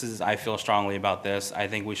 hey, I feel strongly about this. I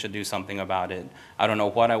think we should do something about it. I don't know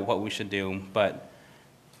what we should do, but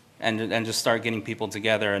and just start getting people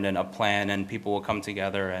together, and then a plan, and people will come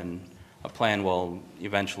together, and a plan will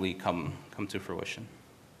eventually come to fruition.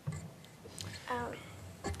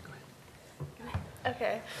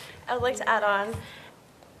 Okay, I would like to add on.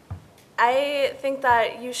 I think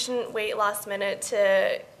that you shouldn't wait last minute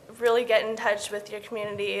to really get in touch with your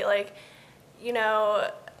community.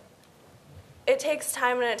 it takes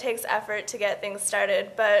time and it takes effort to get things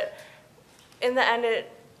started, but in the end,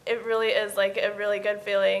 it really is like a really good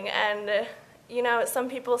feeling. And, you know, some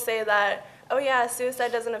people say that, oh yeah,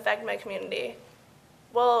 suicide doesn't affect my community.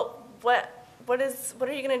 Well, what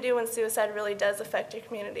are you going to do when suicide really does affect your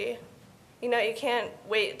community? You know, you can't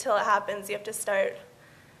wait till it happens. You have to start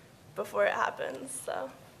before it happens,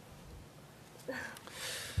 so.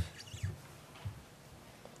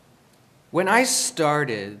 When I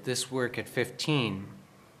started this work at 15,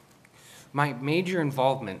 my major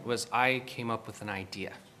involvement was I came up with an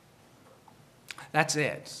idea. That's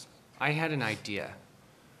it. I had an idea,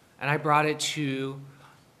 and I brought it to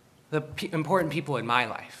the important people in my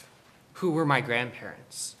life, who were my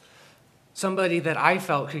grandparents. Somebody that I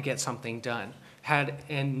felt could get something done, had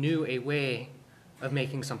and knew a way of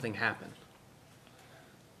making something happen.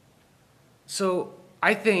 So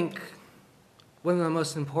I think one of the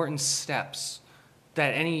most important steps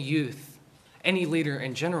that any youth, any leader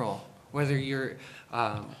in general, whether you're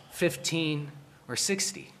 15 or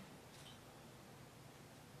 60,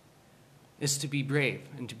 is to be brave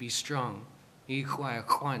and to be strong,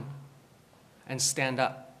 and stand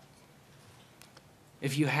up.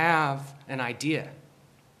 If you have an idea,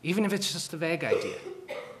 even if it's just a vague idea,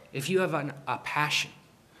 if you have a passion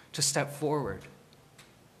to step forward,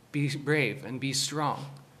 be brave and be strong,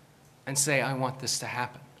 and say, I want this to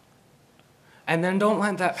happen. And then don't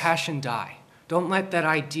let that passion die. Don't let that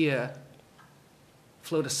idea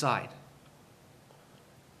float aside.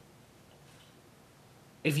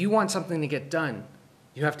 If you want something to get done,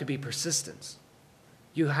 you have to be persistent.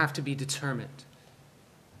 You have to be determined.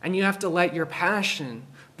 And you have to let your passion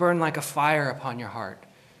burn like a fire upon your heart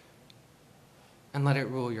and let it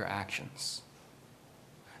rule your actions.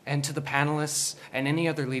 And to the panelists and any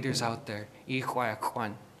other leaders out there,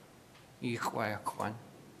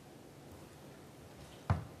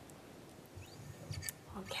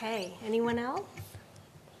 Okay, anyone else?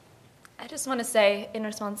 I just want to say, in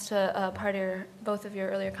response to both of your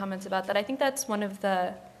earlier comments about that, I think that's one of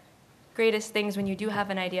the greatest things when you do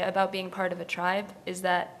have an idea about being part of a tribe, is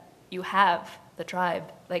that you have the tribe.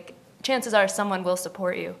 Like, chances are someone will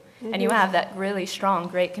support you, and you have that really strong,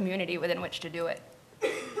 great community within which to do it.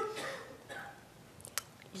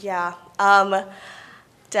 Yeah,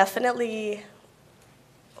 definitely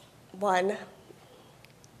one,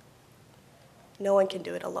 no one can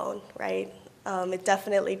do it alone, right? It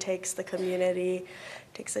definitely takes the community,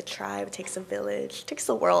 takes a tribe, takes a village, takes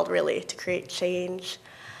the world really to create change.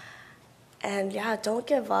 And yeah, don't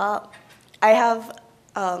give up. I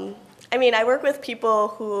work with people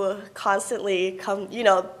who constantly come,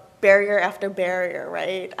 barrier after barrier,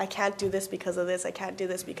 right? I can't do this because of this, I can't do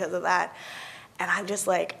this because of that. And I'm just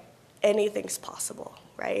like, anything's possible,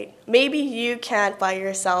 right? Maybe you can't by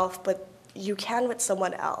yourself, but you can with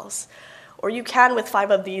someone else. Or you can with 5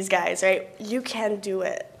 of these guys, right? You can do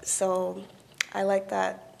it. So I like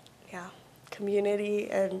that, community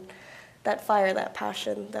and that fire, that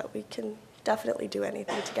passion, that we can definitely do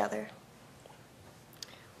anything together.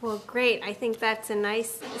 Well, great. I think that's a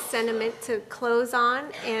nice sentiment to close on,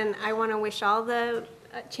 and I want to wish all the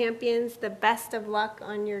champions the best of luck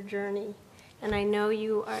on your journey. And I know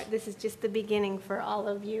this is just the beginning for all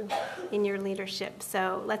of you in your leadership.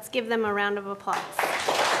 So let's give them a round of applause.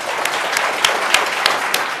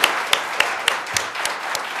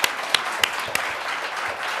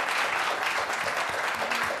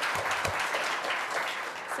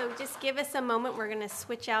 So just give us a moment. We're going to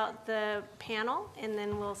switch out the panel, and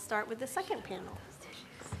then we'll start with the second panel.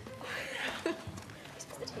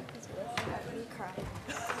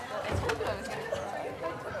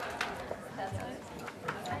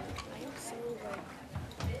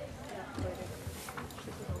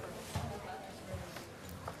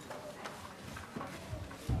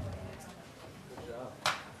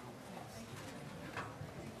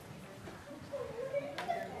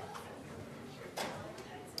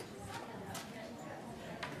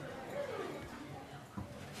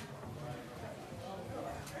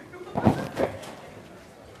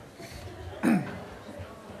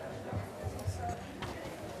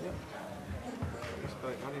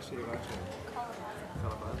 How do you say your last name?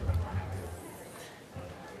 Calabasas.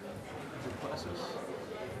 Is it classes?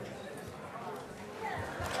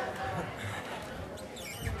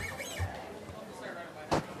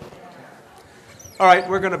 All right,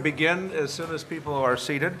 we're going to begin as soon as people are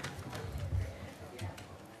seated.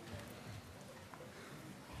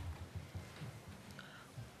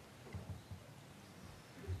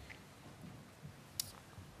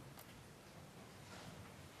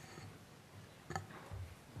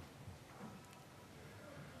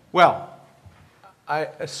 Well, I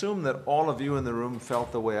assume that all of you in the room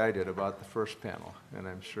felt the way I did about the first panel, and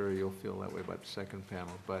I'm sure you'll feel that way about the second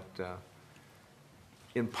panel. But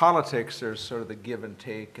in politics, there's sort of the give and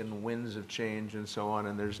take and winds of change and so on,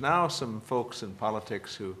 and there's now some folks in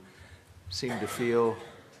politics who seem to feel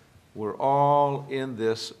we're all in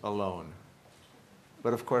this alone.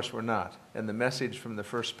 But of course we're not. And the message from the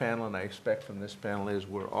first panel, and I expect from this panel, is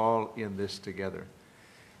we're all in this together.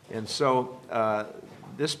 And so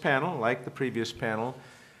this panel, like the previous panel,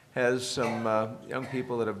 has some young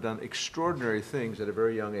people that have done extraordinary things at a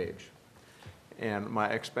very young age. And my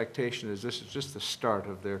expectation is this is just the start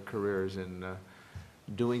of their careers in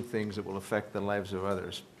doing things that will affect the lives of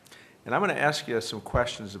others. And I'm going to ask you some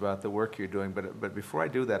questions about the work you're doing, but before I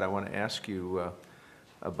do that, I want to ask you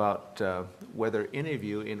about whether any of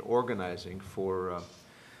you in organizing for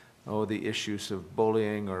the issues of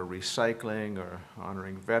bullying or recycling or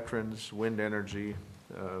honoring veterans, wind energy,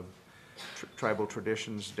 tribal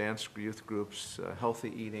traditions, dance youth groups,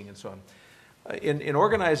 healthy eating, and so on. In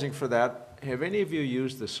organizing for that, have any of you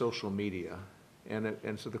used the social media?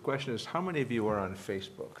 And so the question is, how many of you are on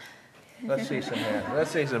Facebook? Let's see some hands.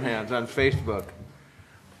 Let's see some hands on Facebook.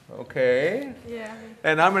 Okay. Yeah.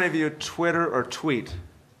 And how many of you Twitter or tweet?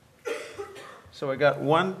 So I got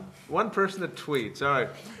one person that tweets. All right.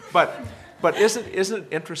 But isn't it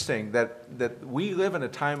interesting that we live in a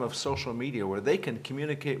time of social media where they can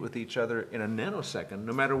communicate with each other in a nanosecond,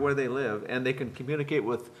 no matter where they live, and they can communicate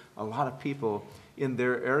with a lot of people in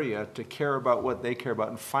their area to care about what they care about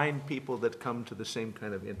and find people that come to the same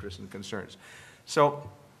kind of interests and concerns. So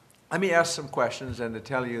let me ask some questions and to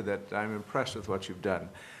tell you that I'm impressed with what you've done.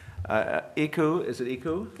 Iku, is it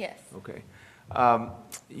Iku? Yes. Okay.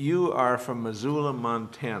 You are from Missoula,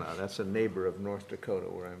 Montana. That's a neighbor of North Dakota,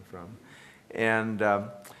 where I'm from. And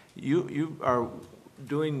you are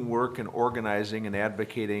doing work and organizing and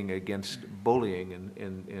advocating against bullying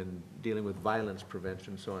and dealing with violence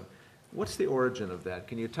prevention and so on. What's the origin of that?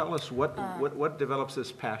 Can you tell us what develops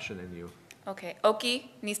this passion in you? Okay.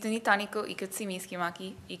 Oki, nistuni taniko ikutsi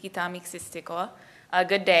miskimaki, ikitami ksistikoa.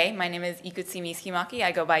 Good day. My name is Ikutsi Miskimaki.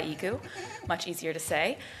 I go by Iku. Much easier to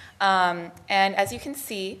say. And as you can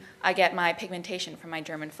see, I get my pigmentation from my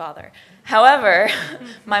German father. However,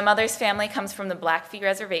 my mother's family comes from the Blackfeet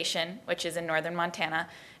Reservation, which is in northern Montana,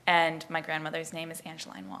 and my grandmother's name is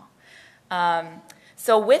Angeline Wall.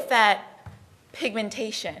 So with that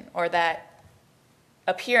pigmentation, or that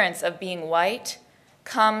appearance of being white,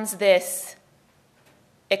 comes this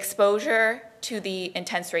exposure to the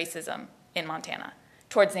intense racism in Montana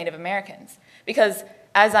towards Native Americans. Because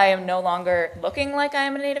as I am no longer looking like I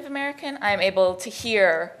am a Native American, I am able to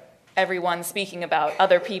hear everyone speaking about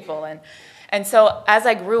other people. And so as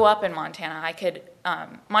I grew up in Montana, I could,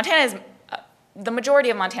 the majority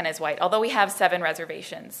of Montana is white, although we have 7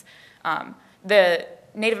 reservations. The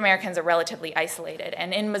Native Americans are relatively isolated.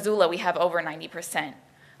 And in Missoula, we have over 90%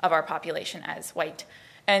 of our population as white.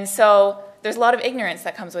 And so there's a lot of ignorance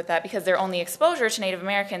that comes with that because their only exposure to Native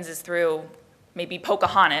Americans is through maybe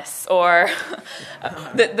Pocahontas or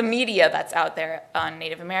the media that's out there on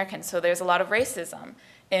Native Americans. So there's a lot of racism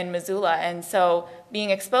in Missoula. And so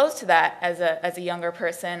being exposed to that as a younger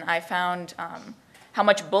person, I found how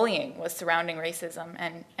much bullying was surrounding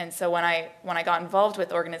racism. And so when I got involved with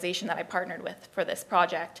the organization that I partnered with for this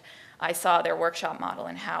project, I saw their workshop model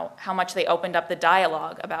and how much they opened up the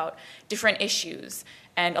dialogue about different issues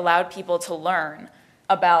and allowed people to learn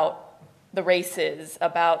about the races,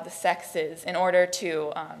 about the sexes, in order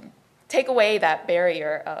to take away that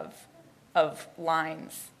barrier of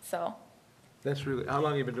lines. So That's really, how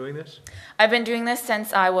long have you been doing this? I've been doing this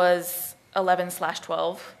since I was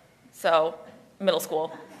 11/12, so middle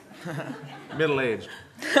school. Middle-aged.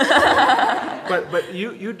 But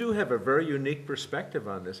you do have a very unique perspective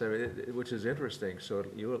on this, I mean, which is interesting. So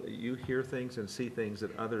you hear things and see things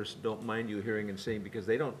that others don't mind you hearing and seeing because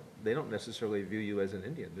they don't necessarily view you as an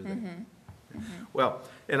Indian, do they? Mm-hmm. Mm-hmm. Well,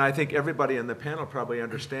 and I think everybody on the panel probably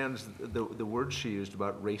understands the words she used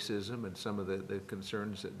about racism and some of the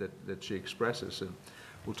concerns that she expresses, and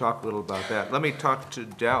we'll talk a little about that. Let me talk to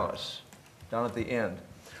Dallas down at the end.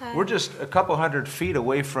 Hi. We're just a couple hundred feet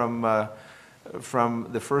away from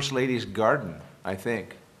the First Lady's garden, I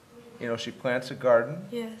think. You know, she plants a garden.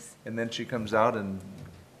 Yes. And then she comes out and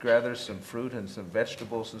gathers some fruit and some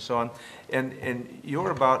vegetables and so on. And you're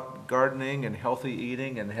about gardening and healthy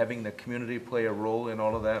eating and having the community play a role in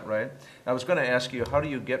all of that, right? I was going to ask you, how do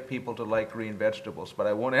you get people to like green vegetables? But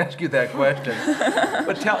I won't ask you that question.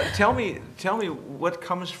 But tell me what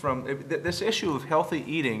comes from this issue of healthy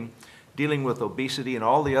eating. Dealing with obesity and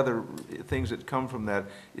all the other things that come from that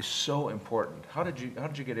is so important. How did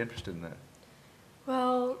you get interested in that?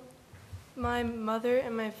 Well, My mother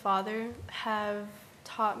and my father have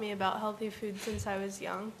taught me about healthy food since I was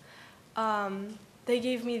young. They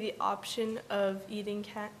gave me the option of eating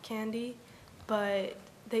candy, but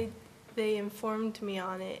they informed me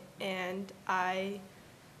on it, and I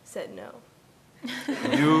said no.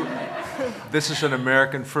 This is an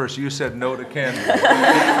American first. You said no to candy.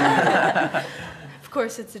 Of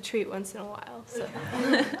course, it's a treat once in a while. So.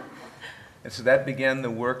 And so that began the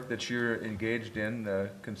work that you're engaged in,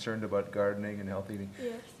 concerned about gardening and healthy eating.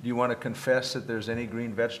 Yes. Do you want to confess that there's any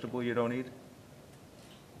green vegetable you don't eat?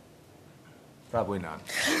 Probably not.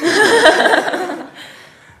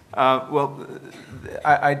 Well,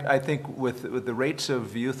 I think with the rates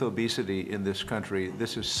of youth obesity in this country,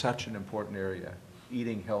 this is such an important area,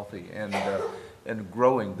 eating healthy and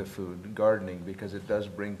growing the food, gardening, because it does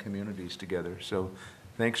bring communities together. So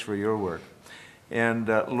thanks for your work. And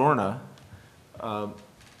Lorna,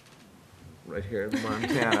 right here in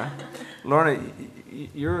Montana. Lorna,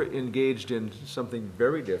 you're engaged in something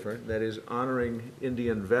very different, that is honoring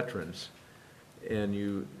Indian veterans. And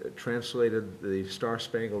you translated the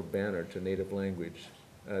Star-Spangled Banner to native language.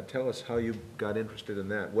 Tell us how you got interested in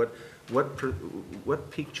that. What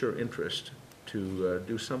piqued your interest to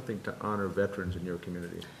do something to honor veterans in your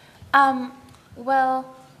community?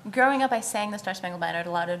 Well, growing up, I sang the Star-Spangled Banner at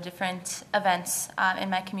a lot of different events in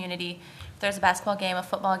my community. If there's a basketball game, a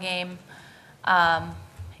football game,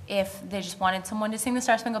 if they just wanted someone to sing the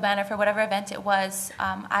Star-Spangled Banner for whatever event it was,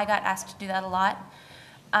 I got asked to do that a lot.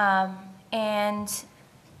 And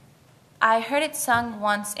I heard it sung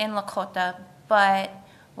once in Lakota, but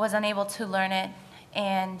was unable to learn it.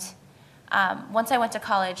 And once I went to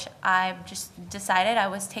college, I just decided I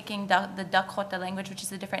was taking the Dakota language, which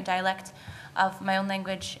is a different dialect of my own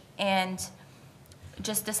language, and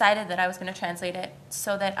just decided that I was going to translate it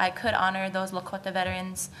so that I could honor those Lakota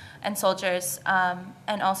veterans and soldiers,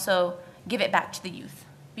 and also give it back to the youth.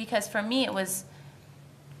 Because for me,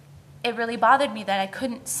 it really bothered me that I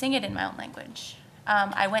couldn't sing it in my own language.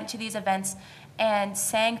 I went to these events and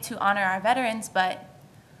sang to honor our veterans, but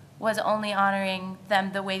was only honoring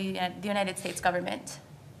them the way the United States government,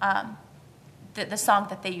 the song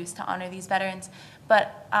that they used to honor these veterans.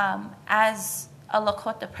 But as a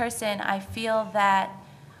Lakota person, I feel that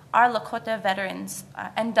our Lakota veterans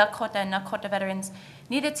and Dakota and Nakota veterans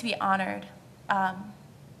needed to be honored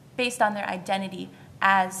based on their identity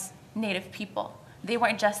as Native people. They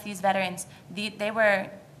weren't just these veterans. They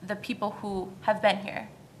were the people who have been here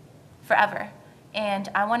forever. And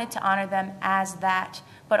I wanted to honor them as that,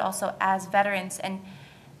 but also as veterans,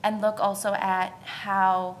 and look also at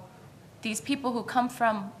how these people who come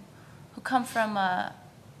from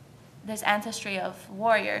this ancestry of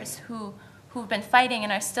warriors who've been fighting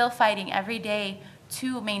and are still fighting every day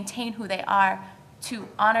to maintain who they are, to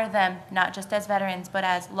honor them not just as veterans, but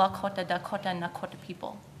as Lakota, Dakota, and Nakota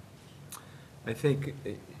people. I think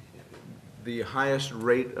the highest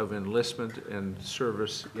rate of enlistment and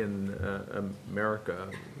service in America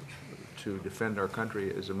to defend our country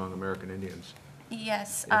is among American Indians.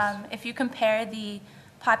 Yes. If you compare the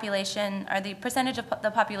population, or the percentage of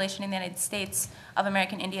the population in the United States of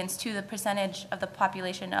American Indians to the percentage of the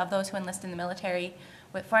population of those who enlist in the military,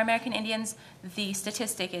 for American Indians, the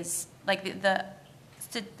statistic is, like the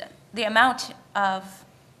amount of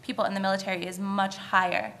people in the military is much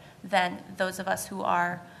higher than those of us who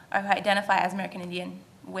identify as American Indian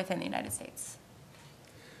within the United States.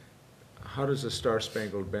 How does the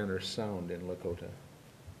Star-Spangled Banner sound in Lakota?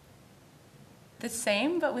 The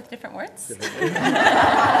same, but with different words. A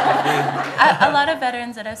lot of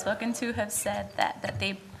veterans that I've spoken to have said that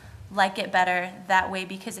they like it better that way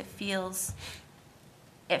because it feels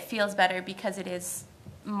better, because it is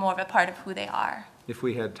more of a part of who they are. If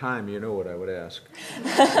we had time, you know what I would ask.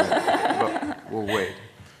 But we'll wait.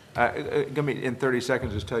 Let me, in 30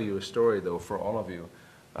 seconds, just tell you a story, though, for all of you.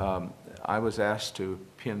 I was asked to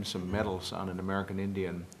pin some medals on an American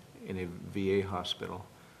Indian in a VA hospital.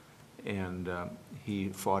 And he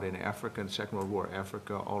fought in Africa in the Second World War.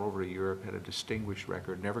 Africa, all over Europe, had a distinguished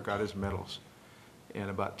record, never got his medals. And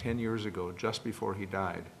about 10 years ago, just before he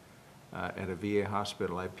died, at a VA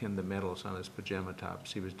hospital, I pinned the medals on his pajama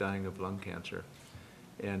tops. He was dying of lung cancer.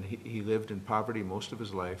 And he lived in poverty most of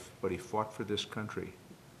his life, but he fought for this country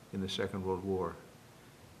in the Second World War.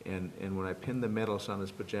 And when I pinned the medals on his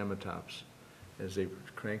pajama tops, as they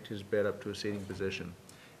cranked his bed up to a seating position,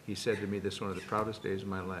 he said to me, "This is one of the proudest days of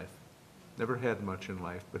my life. Never had much in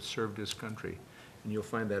life, but served his country." And you'll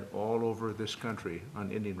find that all over this country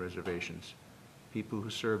on Indian reservations. People who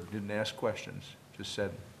served didn't ask questions, just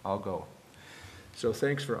said, "I'll go." So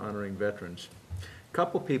thanks for honoring veterans. A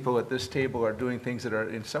couple people at this table are doing things that are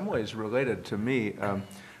in some ways related to me.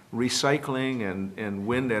 recycling and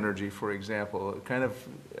wind energy, for example, kind of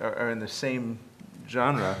are in the same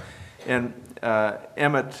genre. And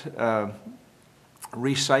Emmett,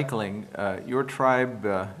 recycling, your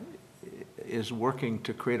tribe is working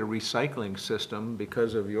to create a recycling system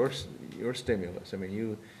because of your stimulus. I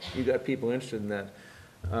mean, you got people interested in that.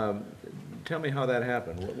 Tell me how that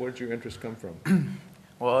happened. Where'd your interest come from?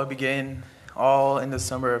 Well, it began all in the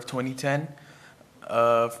summer of 2010.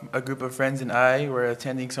 A group of friends and I were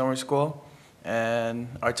attending summer school, and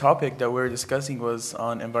our topic that we were discussing was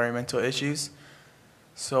on environmental issues.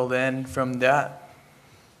 So then from that,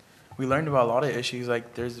 we learned about a lot of issues,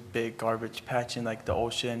 like there's a big garbage patch in like the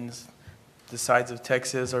oceans, the sides of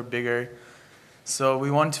Texas are bigger. So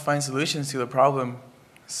we wanted to find solutions to the problem.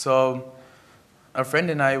 So a friend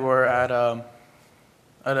and I were at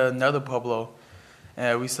another pueblo,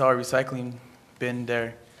 and we saw a recycling bin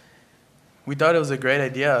there. We thought it was a great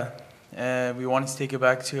idea, and we wanted to take it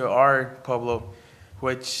back to our pueblo,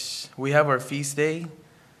 which we have our feast day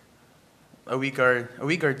a week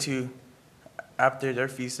or two after their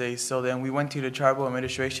feast day. So then we went to the tribal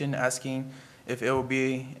administration asking if it would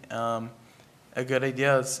be a good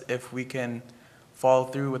idea if we can follow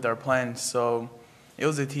through with our plans. So it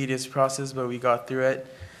was a tedious process, but we got through it.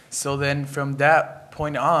 So then from that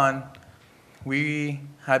point on, we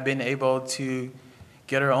have been able to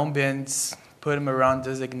get our own bins, put them around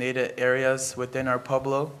designated areas within our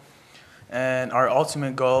pueblo. And our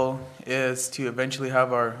ultimate goal is to eventually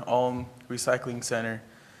have our own recycling center.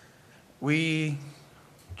 We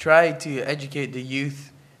try to educate the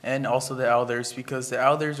youth and also the elders, because the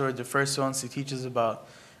elders were the first ones to teach us about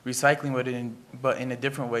recycling, but in a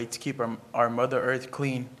different way to keep our Mother Earth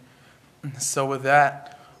clean. So with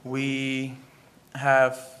that, we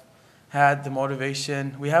have the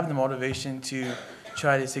motivation to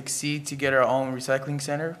try to succeed to get our own recycling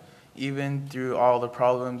center, even through all the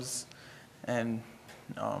problems and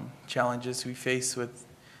challenges we face with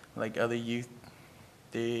like other youth.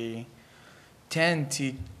 They tend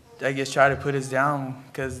to, I guess, try to put us down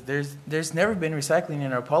because there's never been recycling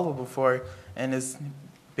in our pueblo before, and it's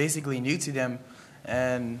basically new to them.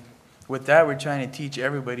 And with that, we're trying to teach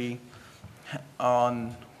everybody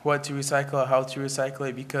on what to recycle, how to recycle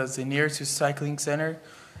it, because the nearest recycling center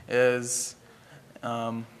is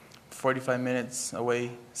 45 minutes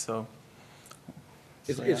away. So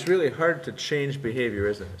it's really hard to change behavior,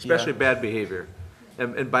 isn't it? Especially bad behavior.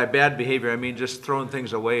 And by bad behavior, I mean just throwing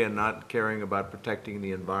things away and not caring about protecting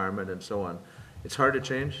the environment and so on. It's hard to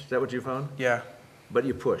change? Is that what you found? Yeah. But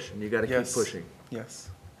you push, and you got to keep pushing. Yes.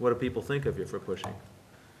 What do people think of you for pushing?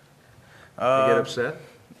 They get upset?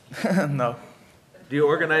 No. Do you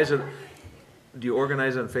organize it? Do you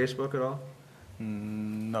organize on Facebook at all?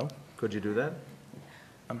 No. Could you do that?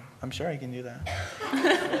 I'm sure I can do that.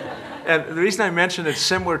 And the reason I mentioned it's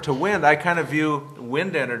similar to wind, I kind of view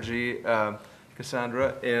wind energy,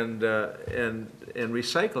 Cassandra, and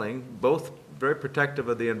recycling, both very protective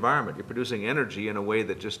of the environment. You're producing energy in a way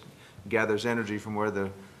that just gathers energy from where the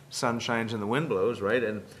sun shines and the wind blows, right?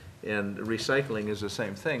 And recycling is the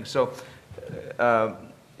same thing. So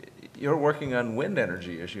you're working on wind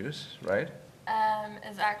energy issues, right?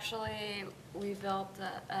 It's actually, we built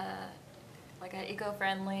like an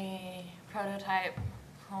eco-friendly prototype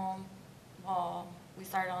home. Well, we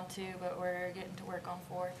started on 2, but we're getting to work on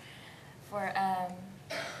 4 for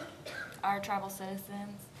our tribal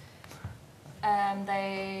citizens.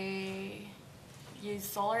 They use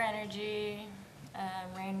solar energy,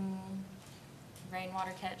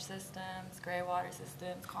 rainwater catch systems, gray water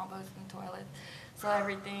systems, composting toilets. So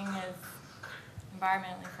everything is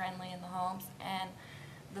environmentally friendly in the homes, and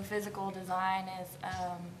the physical design is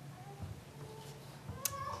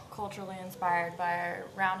culturally inspired by our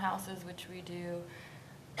roundhouses, which we do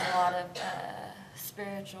a lot of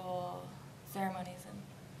spiritual ceremonies in.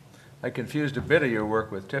 I confused a bit of your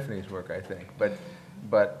work with Tiffany's work, I think,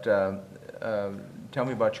 but tell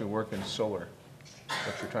me about your work in solar,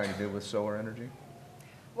 what you're trying to do with solar energy.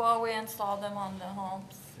 Well, we install them on the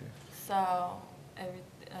homes, so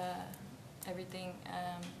everything,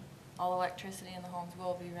 all electricity in the homes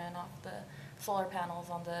will be run off the solar panels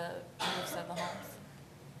on the roofs of the homes.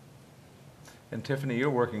 And Tiffany, you're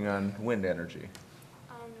working on wind energy.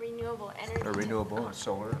 Renewable energy. Or renewable and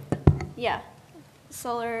solar. Yeah,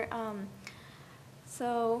 solar.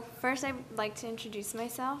 So first I'd like to introduce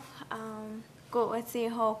myself.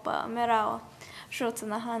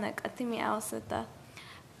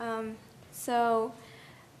 So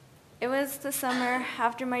it was the summer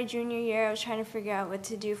after my junior year. I was trying to figure out what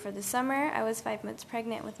to do for the summer. I was 5 months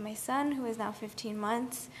pregnant with my son, who is now 15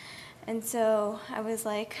 months. And so I was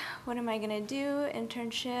like, what am I going to do?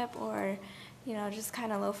 Internship or you know, just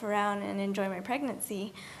kind of loaf around and enjoy my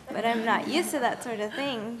pregnancy. But I'm not used to that sort of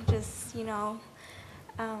thing. Just, you know,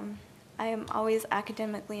 I am always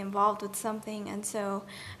academically involved with something, and so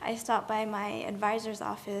I stopped by my advisor's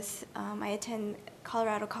office. I attend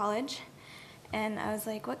Colorado College, and I was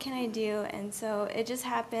like, what can I do? And so it just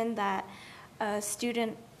happened that a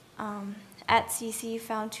student at CC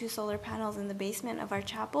found 2 solar panels in the basement of our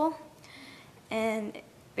chapel, and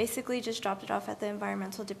basically just dropped it off at the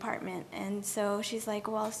environmental department. And so she's like,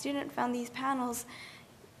 well, a student found these panels.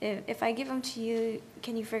 If I give them to you,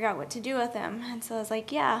 can you figure out what to do with them? And so I was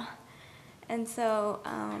like, yeah. And so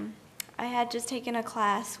I had just taken a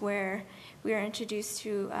class where we were introduced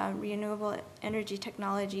to renewable energy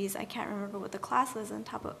technologies. I can't remember what the class was on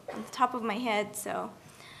the top of my head. So,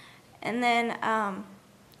 and then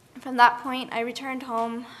from that point, I returned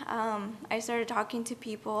home. I started talking to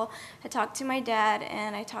people. I talked to my dad,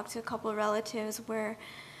 and I talked to a couple of relatives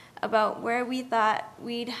about where we thought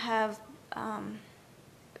we'd have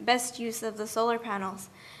best use of the solar panels.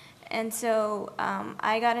 And so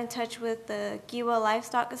I got in touch with the Giwa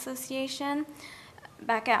Livestock Association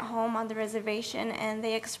back at home on the reservation, and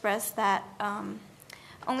they expressed that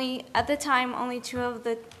at the time, only 2 of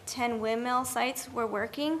the 10 windmill sites were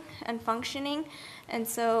working and functioning. And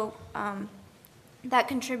so that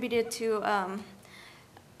contributed to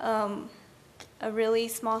a really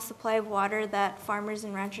small supply of water that farmers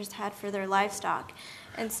and ranchers had for their livestock.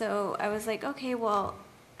 And so I was like, okay, well,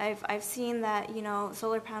 I've seen that, you know,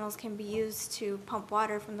 solar panels can be used to pump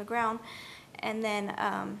water from the ground. And then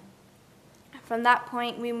from that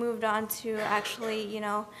point, we moved on to actually, you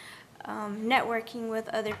know, networking with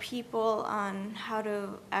other people on how to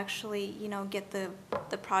actually, you know, get the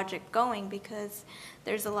project going, because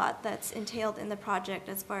there's a lot that's entailed in the project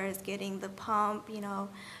as far as getting the pump, you know,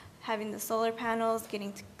 having the solar panels,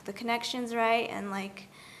 getting the connections right,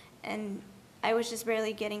 and I was just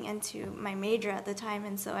barely getting into my major at the time,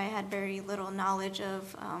 and so I had very little knowledge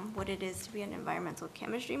of what it is to be an environmental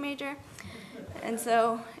chemistry major. And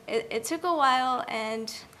so it took a while,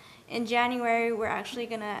 and in January, we're actually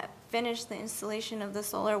going to finish the installation of the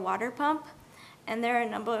solar water pump, and there are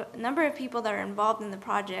a number of people that are involved in the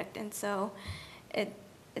project, and so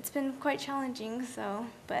it's been quite challenging,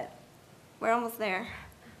 but we're almost there.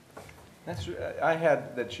 I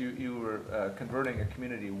had that you were converting a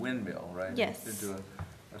community windmill, right? Yes. Into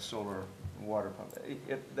a solar water pump.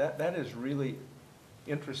 That is really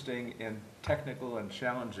interesting and technical and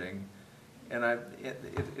challenging. And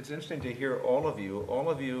it's interesting to hear all of you. All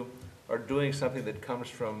of you are doing something that comes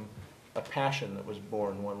from a passion that was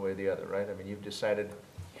born one way or the other, right? I mean, you've decided,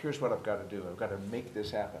 here's what I've got to do. I've got to make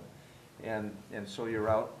this happen. And so you're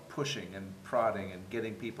out pushing and prodding and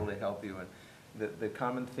getting people to help you. And the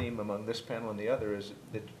common theme among this panel and the other is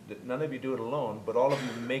that none of you do it alone, but all of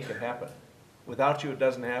you make it happen. Without you, it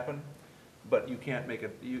doesn't happen, but you can't make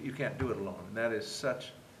it, you can't do it alone. And that is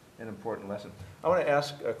such an important lesson. I want to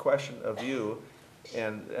ask a question of you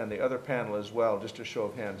and the other panel as well, just a show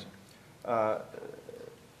of hands.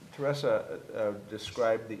 Teresa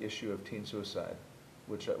described the issue of teen suicide,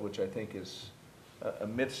 which I think is,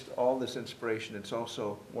 amidst all this inspiration, it's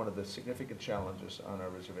also one of the significant challenges on our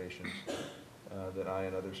reservations that I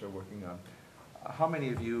and others are working on. How many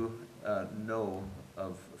of you know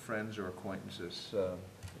of friends or acquaintances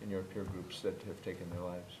in your peer groups that have taken their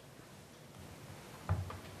lives?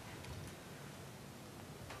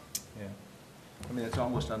 Yeah. I mean, it's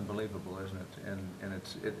almost unbelievable, isn't it? And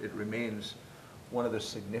it remains one of the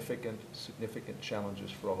significant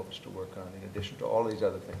challenges for all of us to work on, in addition to all these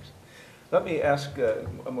other things. Let me ask a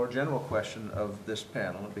more general question of this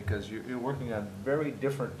panel, because you're working on very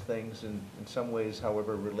different things in some ways,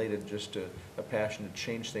 however, related just to a passion to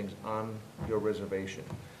change things on your reservation.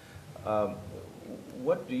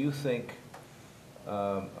 What do you think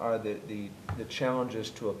are the challenges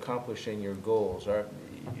to accomplishing your goals?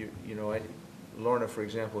 Lorna, for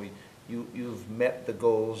example, you've met the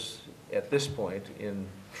goals at this point in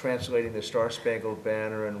translating the Star-Spangled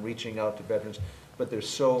Banner and reaching out to veterans, but there's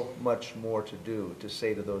so much more to do, to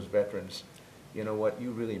say to those veterans, you know what,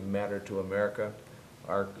 you really matter to America.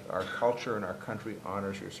 Our culture and our country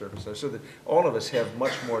honors your service. So that all of us have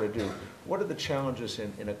much more to do. What are the challenges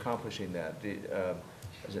in accomplishing that?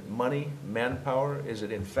 Is it money, manpower? Is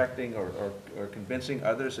it infecting or convincing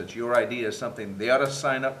others that your idea is something they ought to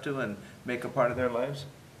sign up to and make a part of their lives?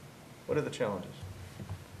 What are the challenges?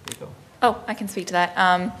 Rico. Oh, I can speak to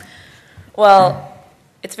that. Well,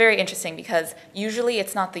 it's very interesting because usually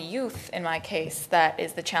it's not the youth, in my case, that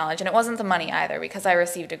is the challenge. And it wasn't the money either, because I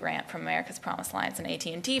received a grant from America's Promise Alliance and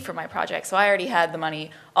AT&T for my project, so I already had the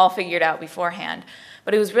money all figured out beforehand.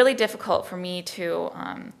 But it was really difficult for me to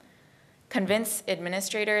convince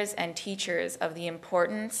administrators and teachers of the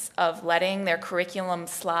importance of letting their curriculum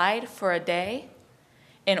slide for a day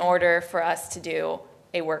in order for us to do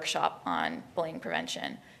a workshop on bullying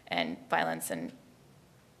prevention and violence and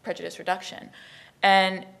prejudice reduction.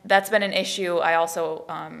 And that's been an issue. I also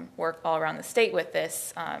work all around the state with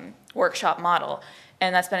this workshop model.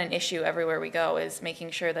 And that's been an issue everywhere we go, is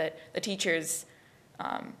making sure that the teachers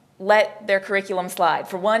let their curriculum slide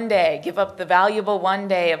for one day, give up the valuable one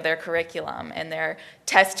day of their curriculum and their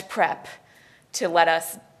test prep to let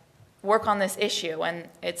us work on this issue. And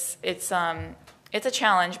it's a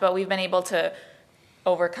challenge, but we've been able to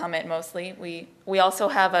overcome it mostly. We also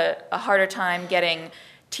have a harder time getting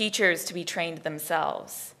teachers to be trained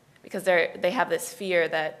themselves, because they have this fear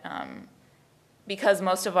that because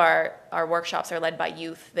most of our workshops are led by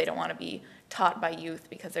youth, they don't want to be taught by youth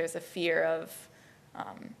because there's a fear of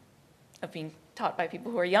being taught by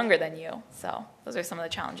people who are younger than you. So those are some of the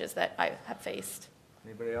challenges that I have faced.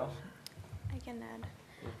 Anybody else? I can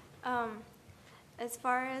add. As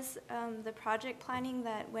far as the project planning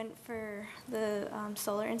that went for the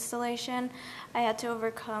solar installation, I had to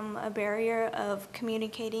overcome a barrier of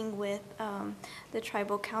communicating with the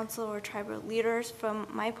tribal council or tribal leaders from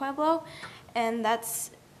my pueblo, and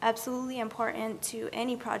that's absolutely important to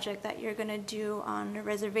any project that you're going to do on a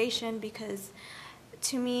reservation, because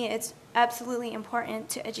to me it's absolutely important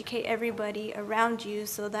to educate everybody around you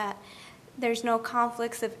so that there's no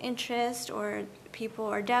conflicts of interest or people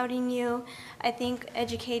are doubting you. I think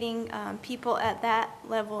educating people at that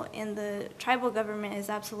level in the tribal government is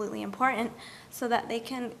absolutely important so that they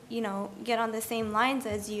can, get on the same lines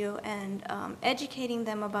as you, and educating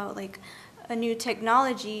them about like a new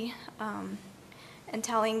technology and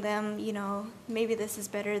telling them, maybe this is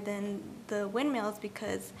better than the windmills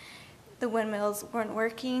because the windmills weren't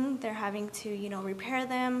working. They're having to, repair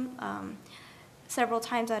them several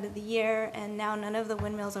times out of the year, and now none of the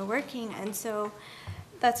windmills are working. And so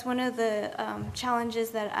that's one of the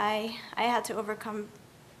challenges that I had to overcome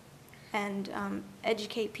and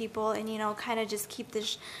educate people and, kind of just keep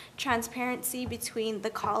this transparency between the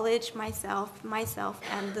college, myself,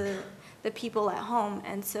 and the people at home.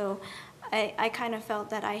 And so I kind of felt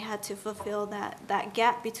that I had to fulfill that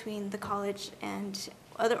gap between the college and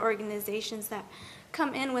other organizations that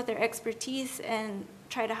come in with their expertise and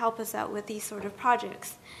try to help us out with these sort of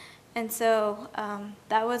projects. And so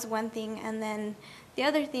that was one thing. And then the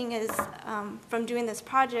other thing is from doing this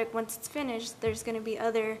project, once it's finished, there's going to be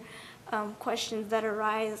other questions that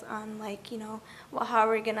arise on how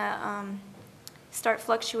are we going to start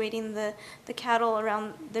fluctuating the cattle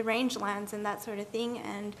around the rangelands and that sort of thing.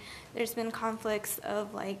 And there's been conflicts of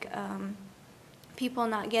people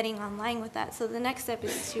not getting online with that. So the next step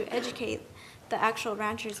is to educate the actual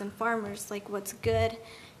ranchers and farmers, like what's good.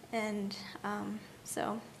 And and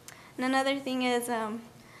another thing is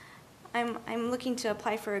I'm looking to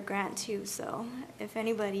apply for a grant too, so if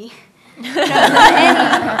anybody knows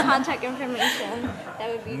any contact information, that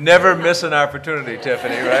would be never miss an opportunity,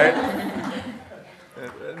 Tiffany, right?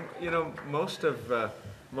 Most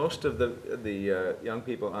of the young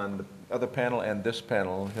people on the other panel and this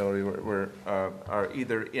panel, Hillary, are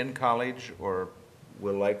either in college or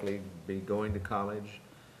will likely be going to college,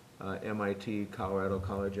 MIT, Colorado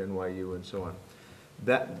College, NYU, and so on.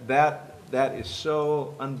 That is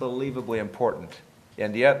so unbelievably important.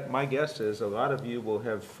 And yet, my guess is a lot of you will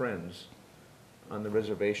have friends on the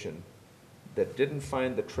reservation that didn't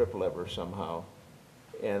find the trip lever somehow,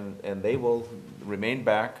 and they will remain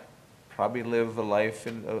back, probably live a life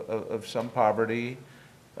of some poverty,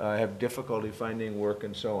 have difficulty finding work,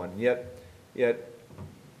 and so on. Yet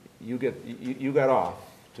you got off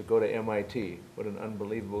to go to MIT. What an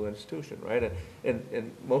unbelievable institution, right?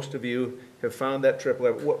 And most of you have found that trip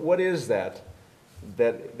level. What is that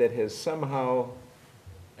has somehow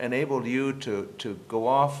enabled you to go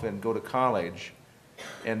off and go to college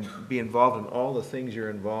and be involved in all the things you're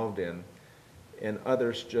involved in, and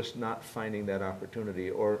others just not finding that opportunity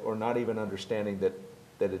or not even understanding that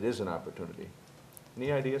it is an opportunity?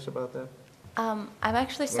 Any ideas about that? I'm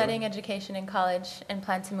actually studying education in college and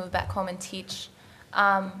plan to move back home and teach.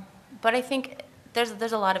 But I think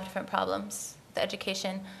there's a lot of different problems with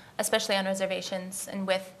education, especially on reservations and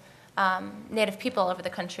with Native people all over the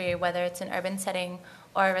country, whether it's an urban setting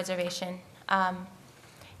or a reservation.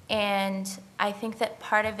 And I think that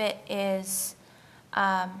part of it is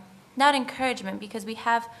not encouragement, because we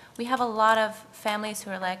have a lot of families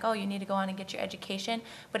who are like, oh, you need to go on and get your education,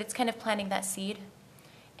 but it's kind of planting that seed.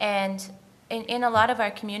 And in a lot of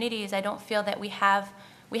our communities, I don't feel that we have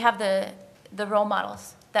the role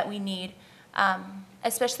models that we need,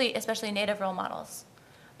 especially Native role models.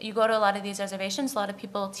 you go to a lot of these reservations, a lot of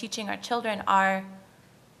people teaching our children are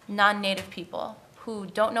non-native people who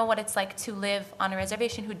don't know what it's like to live on a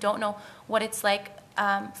reservation, who don't know what it's like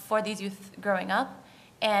for these youth growing up.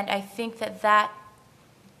 And I think that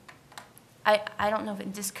I don't know if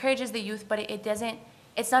it discourages the youth, but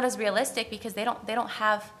it's not as realistic because they don't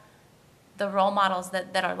have the role models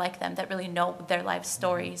that are like them, that really know their life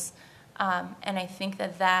stories. And I think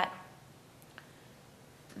that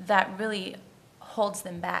really holds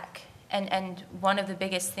them back. And one of the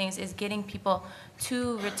biggest things is getting people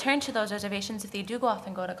to return to those reservations if they do go off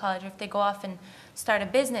and go to college, or if they go off and start a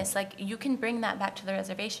business. Like, you can bring that back to the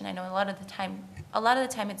reservation. I know a lot of the time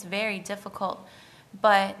it's very difficult,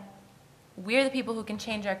 but we're the people who can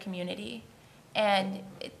change our community. And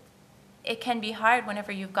it can be hard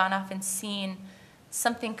whenever you've gone off and seen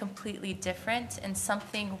something completely different, and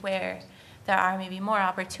something where there are maybe more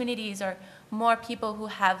opportunities or more people who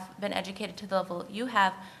have been educated to the level you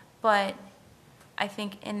have. But I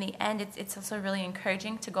think in the end, it's also really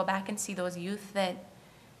encouraging to go back and see those youth that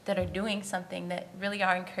are doing something, that really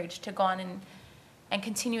are encouraged to go on and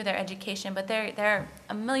continue their education. But there are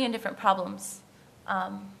a million different problems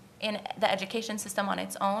in the education system on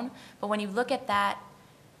its own. But when you look at that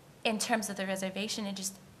in terms of the reservation,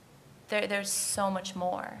 there's so much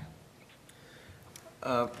more.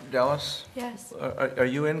 Dallas? Yes. Are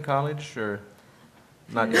you in college or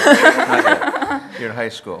not yet? Not yet. You're in high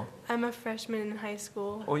school. I'm a freshman in high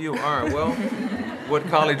school. Oh, you are? Well, what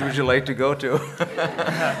college would you like to go to?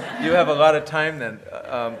 You have a lot of time then.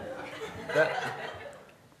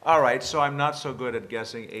 All right, so I'm not so good at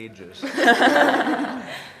guessing ages.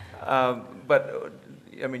 But,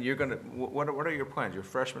 I mean, you're going to, what are your plans? You're a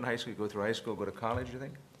freshman in high school, you go through high school, go to college, you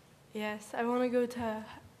think? Yes, I want to go to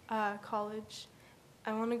college.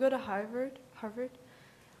 I want to go to Harvard.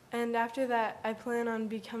 And after that, I plan on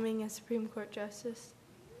becoming a Supreme Court justice.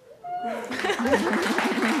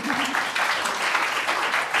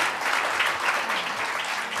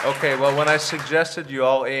 Okay, well, when I suggested you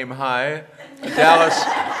all aim high,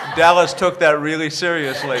 Dallas took that really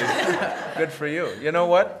seriously. Good for you. You know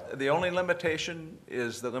what? The only limitation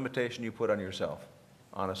is the limitation you put on yourself,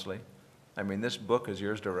 honestly. I mean, this book is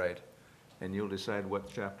yours to write, and you'll decide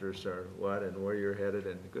what chapters are what and where you're headed,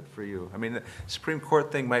 and good for you. I mean, the Supreme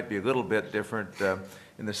Court thing might be a little bit different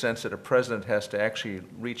in the sense that a president has to actually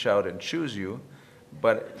reach out and choose you,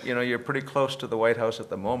 but, you know, you're pretty close to the White House at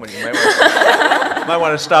the moment. You might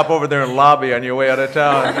want to stop over there and lobby on your way out of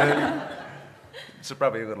town. It's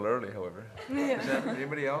probably a little early, however. Yeah.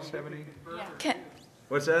 Anybody else have any? Yeah.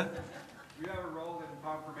 What's that? You have a role in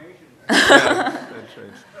confirmation. Yeah, that's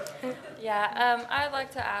right. Yeah, I'd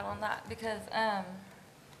like to add on that because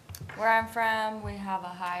where I'm from, we have a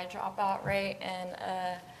high dropout rate and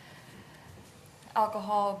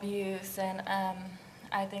alcohol abuse, and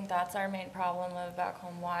I think that's our main problem of back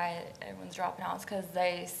home, why everyone's dropping out, is because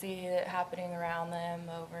they see it happening around them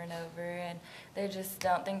over and over, and they just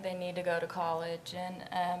don't think they need to go to college, and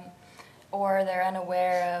or they're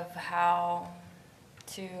unaware of how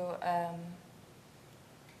to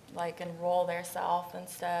like enroll theirself and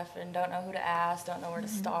stuff, and don't know who to ask, don't know where to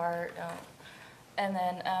start, and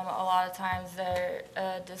then a lot of times they're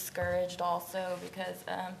discouraged also because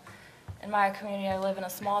in my community, I live in a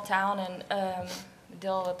small town and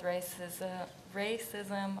deal with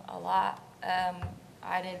racism a lot.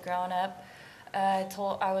 I did growing up. I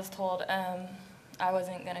was told I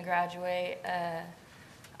wasn't going to graduate.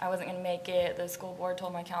 I wasn't going to make it. The school board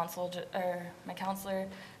told my counselor,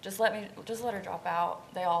 just let her drop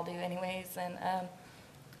out. They all do anyways. And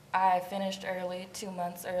I finished early, 2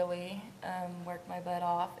 months early, worked my butt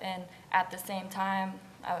off, and at the same time,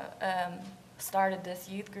 I started this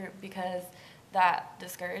youth group because that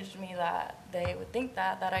discouraged me, that they would think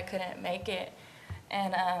that I couldn't make it,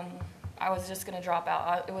 and I was just going to drop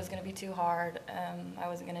out. It was going to be too hard. I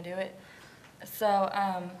wasn't going to do it. So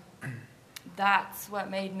that's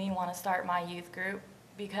what made me want to start my youth group,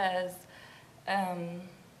 because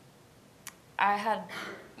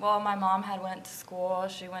my mom had went to school,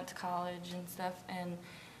 she went to college and stuff, and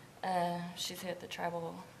she's hit the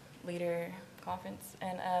tribal leader conference,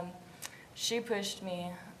 and she pushed me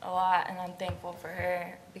a lot, and I'm thankful for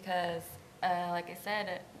her because, like I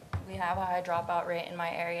said, we have a high dropout rate in my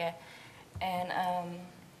area, and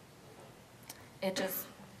it just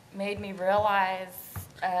made me realize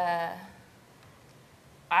I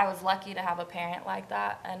was lucky to have a parent like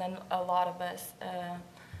that, and then a lot of us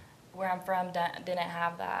where I'm from didn't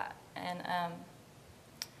have that, and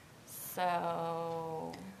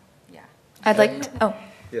so, yeah. I'd like to,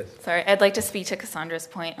 Yes. Sorry, I'd like to speak to Cassandra's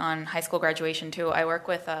point on high school graduation too. I work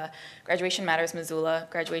with Graduation Matters Missoula,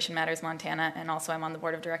 Graduation Matters Montana, and also I'm on the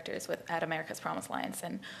board of directors at America's Promise Alliance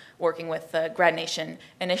and working with the Grad Nation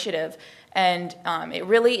initiative. And it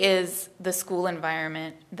really is the school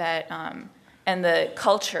environment that and the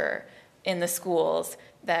culture in the schools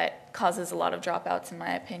that causes a lot of dropouts, in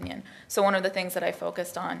my opinion. So one of the things that I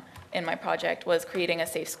focused on in my project was creating a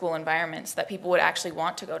safe school environment so that people would actually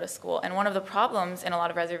want to go to school. And one of the problems in a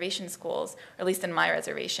lot of reservation schools, or at least in my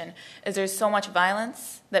reservation, is there's so much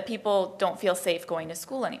violence that people don't feel safe going to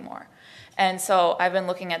school anymore. And so I've been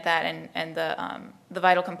looking at that and the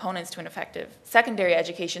vital components to an effective secondary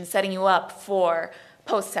education, setting you up for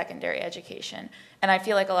post-secondary education. And I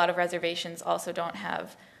feel like a lot of reservations also don't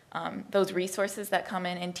have those resources that come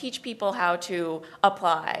in and teach people how to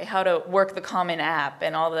apply, how to work the Common App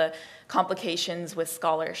and all the complications with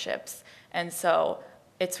scholarships. And so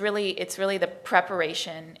it's really the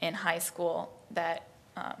preparation in high school that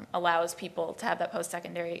allows people to have that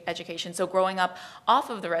post-secondary education. So growing up off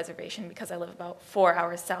of the reservation, because I live about 4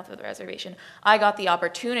 hours south of the reservation, I got the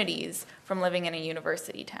opportunities from living in a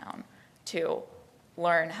university town to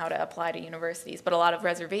learn how to apply to universities. But a lot of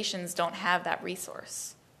reservations don't have that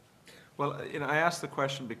resource. Well, I asked the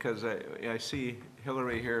question because I see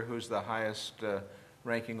Hillary here, who's the highest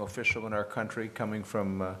ranking official in our country, coming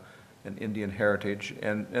from an Indian heritage,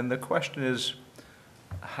 and the question is,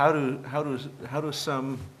 how do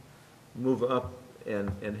some move up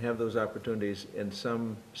and have those opportunities, and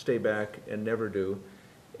some stay back and never do?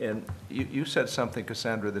 And you said something,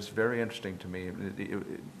 Cassandra, that's very interesting to me.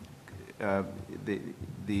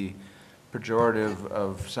 The pejorative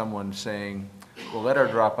of someone saying, well, let her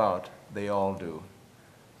drop out. They all do.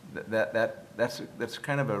 That's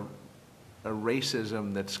kind of a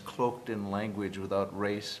racism that's cloaked in language without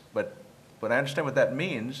race, but I understand what that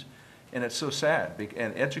means, and it's so sad.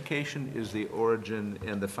 And education is the origin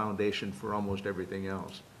and the foundation for almost everything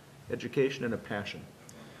else. Education and a passion.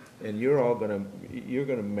 And you're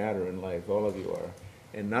gonna matter in life, all of you are.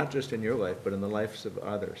 And not just in your life, but in the lives of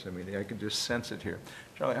others. I mean, I can just sense it here.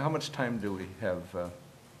 Charlie, how much time do we have?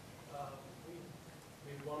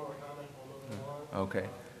 Okay.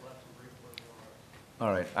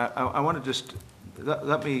 All right. I want to just,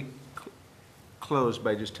 let me close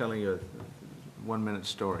by just telling you a 1-minute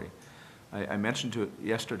story. I mentioned it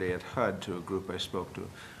yesterday at HUD to a group I spoke to.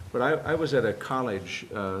 But I was at a college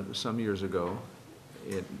some years ago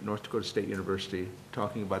at North Dakota State University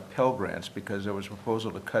talking about Pell Grants, because there was a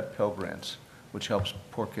proposal to cut Pell Grants, which helps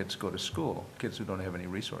poor kids go to school, kids who don't have any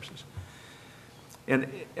resources. And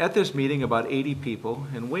at this meeting, about 80 people,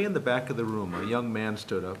 and way in the back of the room, a young man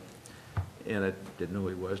stood up, and I didn't know who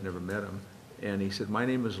he was, never met him, and he said, my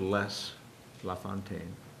name is Les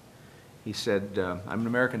LaFontaine. He said, I'm an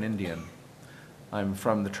American Indian. I'm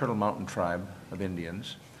from the Turtle Mountain tribe of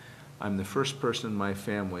Indians. I'm the first person in my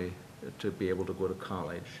family to be able to go to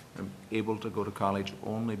college. I'm able to go to college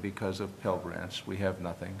only because of Pell Grants. We have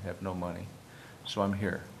nothing, have no money, so I'm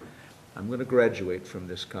here. I'm going to graduate from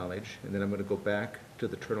this college, and then I'm going to go back to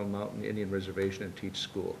the Turtle Mountain Indian Reservation and teach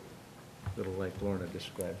school, a little like Lorna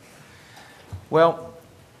described. Well,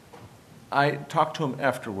 I talked to him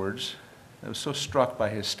afterwards. I was so struck by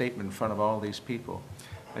his statement in front of all these people.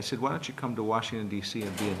 I said, why don't you come to Washington, D.C.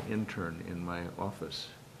 and be an intern in my office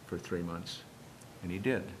for 3 months? And he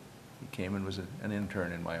did. He came and was an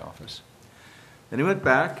intern in my office. Then he went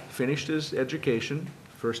back, finished his education,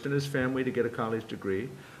 first in his family to get a college degree,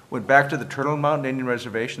 went back to the Turtle Mountain Indian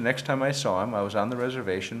Reservation. The next time I saw him, I was on the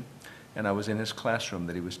reservation, and I was in his classroom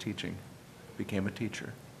that he was teaching. Became a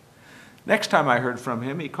teacher. Next time I heard from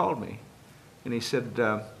him, he called me, and he said,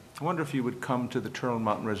 I wonder if you would come to the Turtle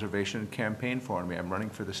Mountain Reservation and campaign for me. I'm running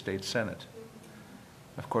for the state senate.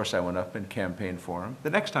 Of course, I went up and campaigned for him. The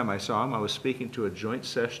next time I saw him, I was speaking to a joint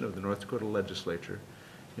session of the North Dakota legislature,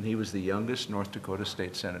 and he was the youngest North Dakota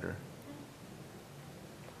state senator.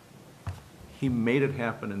 He made it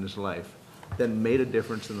happen in his life, then made a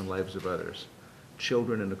difference in the lives of others.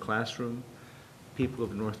 Children in the classroom, people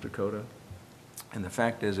of North Dakota. And the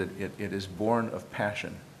fact is, it is born of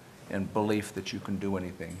passion and belief that you can do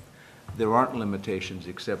anything. There aren't limitations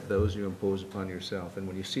except those you impose upon yourself. And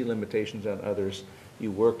when you see limitations on others,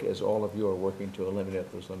 you work as all of you are working to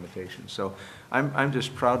eliminate those limitations. So I'm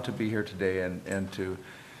just proud to be here today and to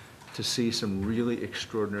see some really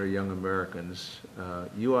extraordinary young Americans.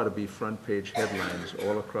 You ought to be front page headlines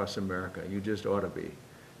all across America. You just ought to be.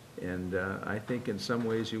 And I think in some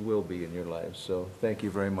ways you will be in your lives. So thank you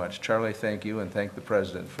very much. Charlie, thank you, and thank the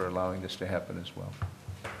President for allowing this to happen as well.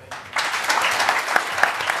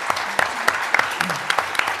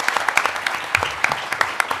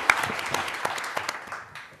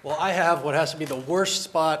 Well, I have what has to be the worst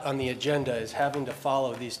spot on the agenda is having to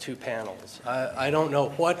follow these two panels. I don't know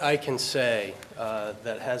what I can say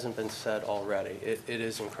that hasn't been said already. It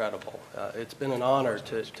is incredible. It's been an honor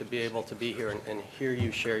to be able to be here and hear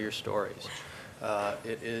you share your stories.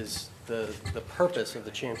 It is the purpose of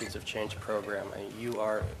the Champions of Change program. You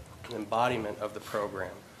are an embodiment of the program.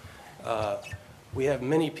 We have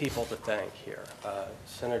many people to thank here.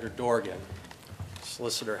 Senator Dorgan,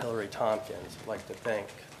 Solicitor Hillary Tompkins. I'd like to thank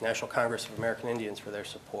National Congress of American Indians for their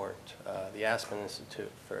support, the Aspen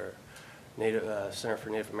Institute for Center for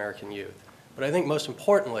Native American Youth. But I think most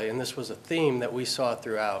importantly, and this was a theme that we saw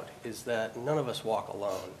throughout, is that none of us walk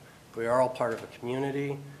alone. We are all part of a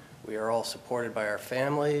community. We are all supported by our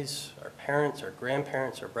families, our parents, our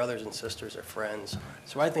grandparents, our brothers and sisters, our friends.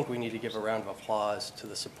 So I think we need to give a round of applause to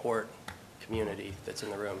the support community that's in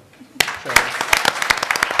the room.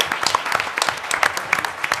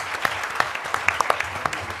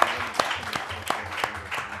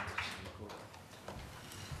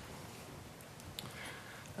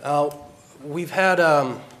 We've had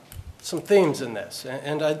some themes in this,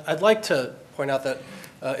 and I'd like to point out that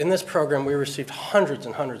in this program we received hundreds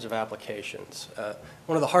and hundreds of applications.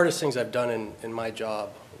 One of the hardest things I've done in my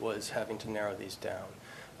job was having to narrow these down.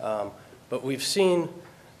 But we've seen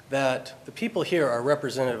that the people here are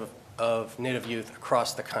representative of Native youth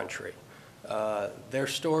across the country. Their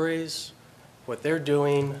stories, what they're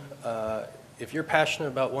doing, if you're passionate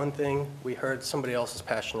about one thing, we heard somebody else is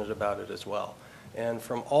passionate about it as well. And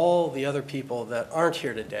from all the other people that aren't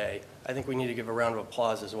here today, I think we need to give a round of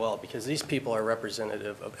applause as well, because these people are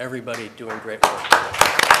representative of everybody doing great work.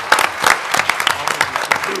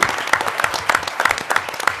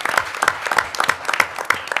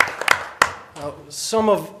 Some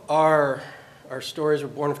of our stories were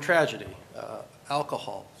born of tragedy,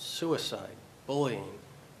 alcohol, suicide, bullying,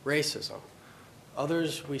 racism.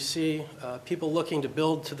 Others we see people looking to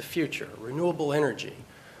build to the future, renewable energy,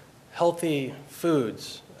 healthy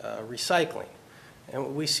foods, recycling.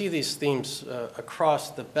 And we see these themes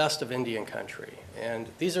across the best of Indian country. And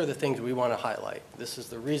these are the things we want to highlight. This is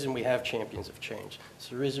the reason we have Champions of Change. It's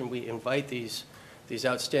the reason we invite these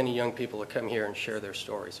outstanding young people to come here and share their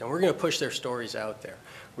stories. And we're going to push their stories out there.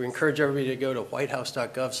 We encourage everybody to go to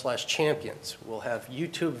whitehouse.gov/champions. We'll have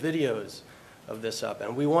YouTube videos of this up.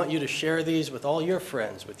 And we want you to share these with all your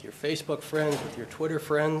friends, with your Facebook friends, with your Twitter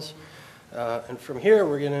friends. And from here,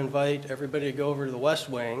 we're going to invite everybody to go over to the West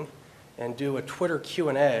Wing and do a Twitter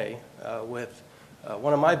Q&A with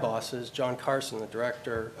one of my bosses, John Carson, the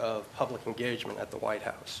Director of Public Engagement at the White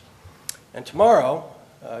House. And tomorrow,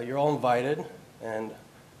 you're all invited, and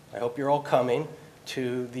I hope you're all coming,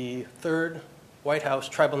 to the 3rd White House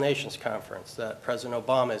Tribal Nations Conference that President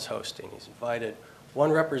Obama is hosting. He's invited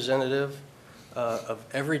one representative of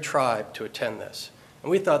every tribe to attend this. And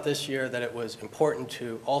we thought this year that it was important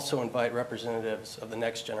to also invite representatives of the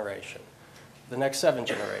next generation, the next 7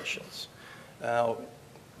 generations. Now,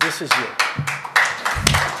 this is you.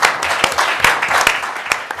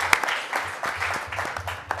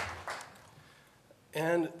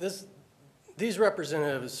 And these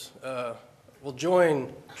representatives will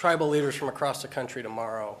join tribal leaders from across the country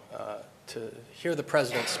tomorrow to hear the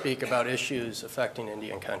president speak about issues affecting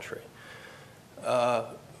Indian country.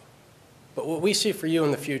 But what we see for you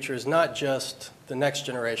in the future is not just the next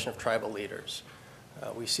generation of tribal leaders.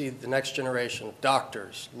 We see the next generation of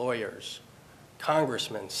doctors, lawyers,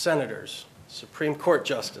 congressmen, senators, Supreme Court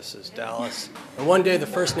justices, Dallas, and one day the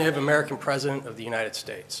first Native American president of the United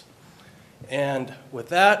States. And with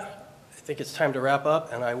that, I think it's time to wrap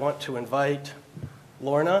up, and I want to invite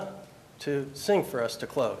Lorna to sing for us to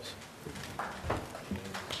close.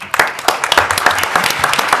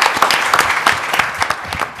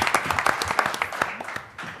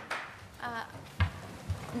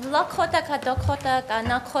 Lakota ka Dakota ka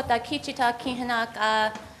Nakota Kichita Kihana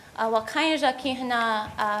ka Wakayanja Kihana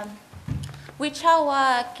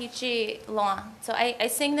Wichawa Kichi Loa. So I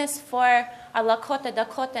sing this for our Lakota,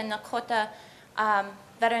 Dakota, and Nakota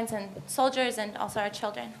veterans and soldiers, and also our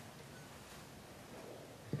children.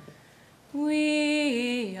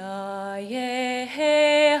 We are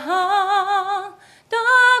Yeha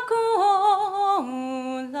Daku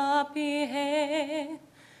Lapihe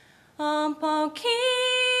Ampakile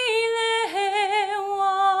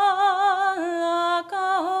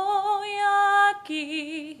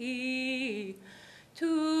Walakahoyaki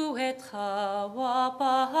Tu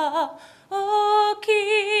etrawapa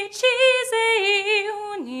Okichize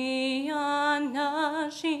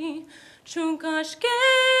Unianashi Chunkashke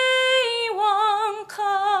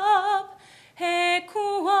Wankap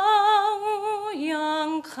Hekua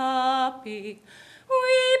Yankapi